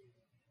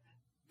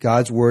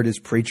 God's word is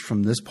preached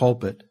from this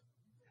pulpit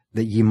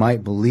that ye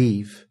might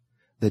believe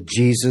that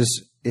Jesus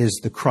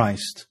is the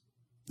Christ,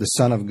 the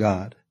Son of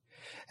God,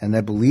 and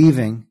that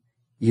believing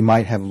ye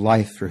might have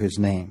life through his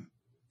name,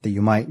 that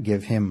you might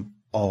give him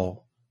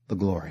all the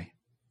glory.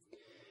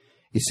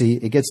 You see,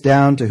 it gets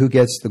down to who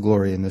gets the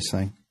glory in this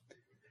thing.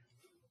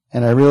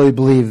 And I really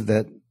believe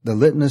that the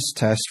litmus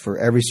test for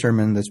every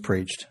sermon that's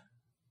preached,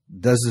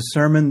 does the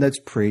sermon that's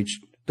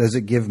preached, does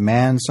it give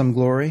man some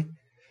glory?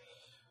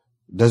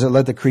 Does it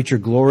let the creature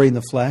glory in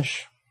the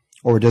flesh?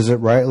 Or does it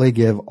rightly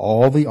give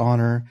all the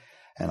honor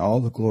and all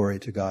the glory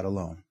to God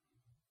alone?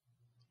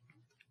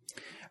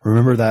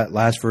 Remember that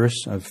last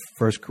verse of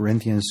 1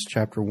 Corinthians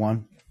chapter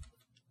 1?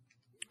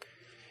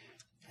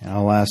 And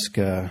I'll ask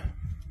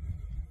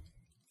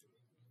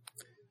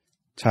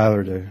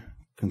Tyler to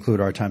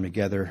conclude our time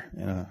together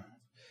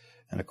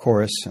in a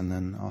chorus, and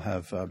then I'll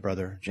have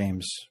Brother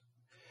James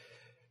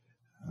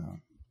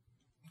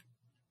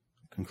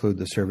conclude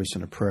the service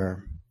in a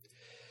prayer.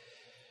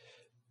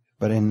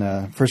 But in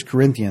 1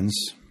 Corinthians,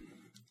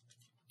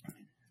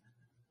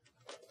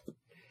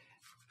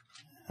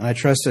 and I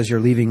trust as you're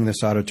leaving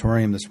this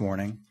auditorium this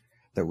morning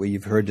that what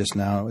you've heard just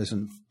now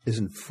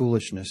isn't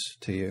foolishness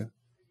to you.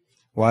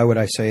 Why would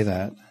I say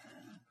that?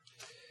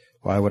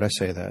 Why would I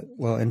say that?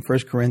 Well, in 1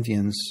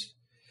 Corinthians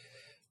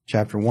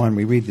chapter 1,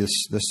 we read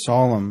this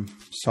solemn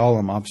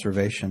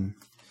observation.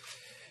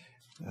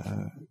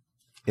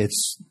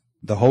 It's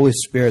the Holy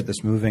Spirit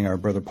that's moving our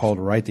brother Paul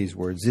to write these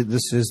words.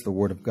 This is the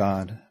Word of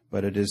God,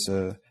 but it is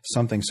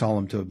something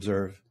solemn to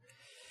observe.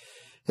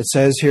 It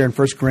says here in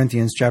 1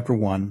 Corinthians chapter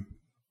 1,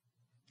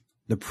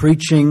 the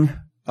preaching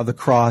of the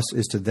cross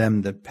is to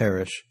them that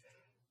perish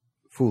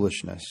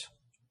foolishness,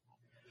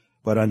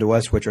 but unto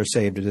us which are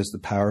saved it is the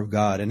power of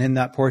God. And in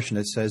that portion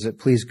it says, it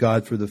pleased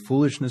God through the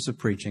foolishness of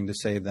preaching to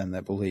save them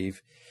that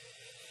believe.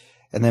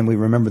 And then we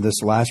remember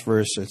this last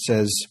verse. It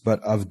says,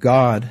 but of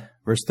God,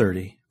 verse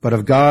 30, but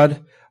of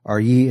God are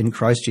ye in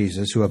Christ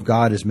Jesus, who of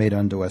God is made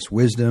unto us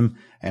wisdom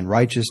and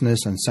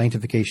righteousness and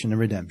sanctification and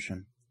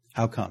redemption.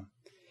 How come?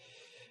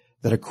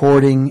 That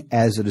according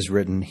as it is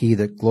written, he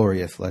that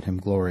glorieth, let him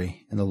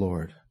glory in the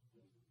Lord.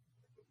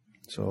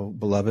 So,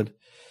 beloved,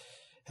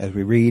 as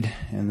we read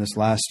in this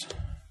last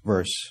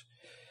verse,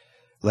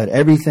 let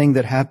everything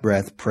that hath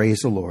breath praise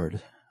the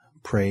Lord.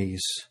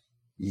 Praise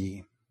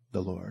ye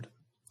the Lord.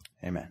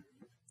 Amen.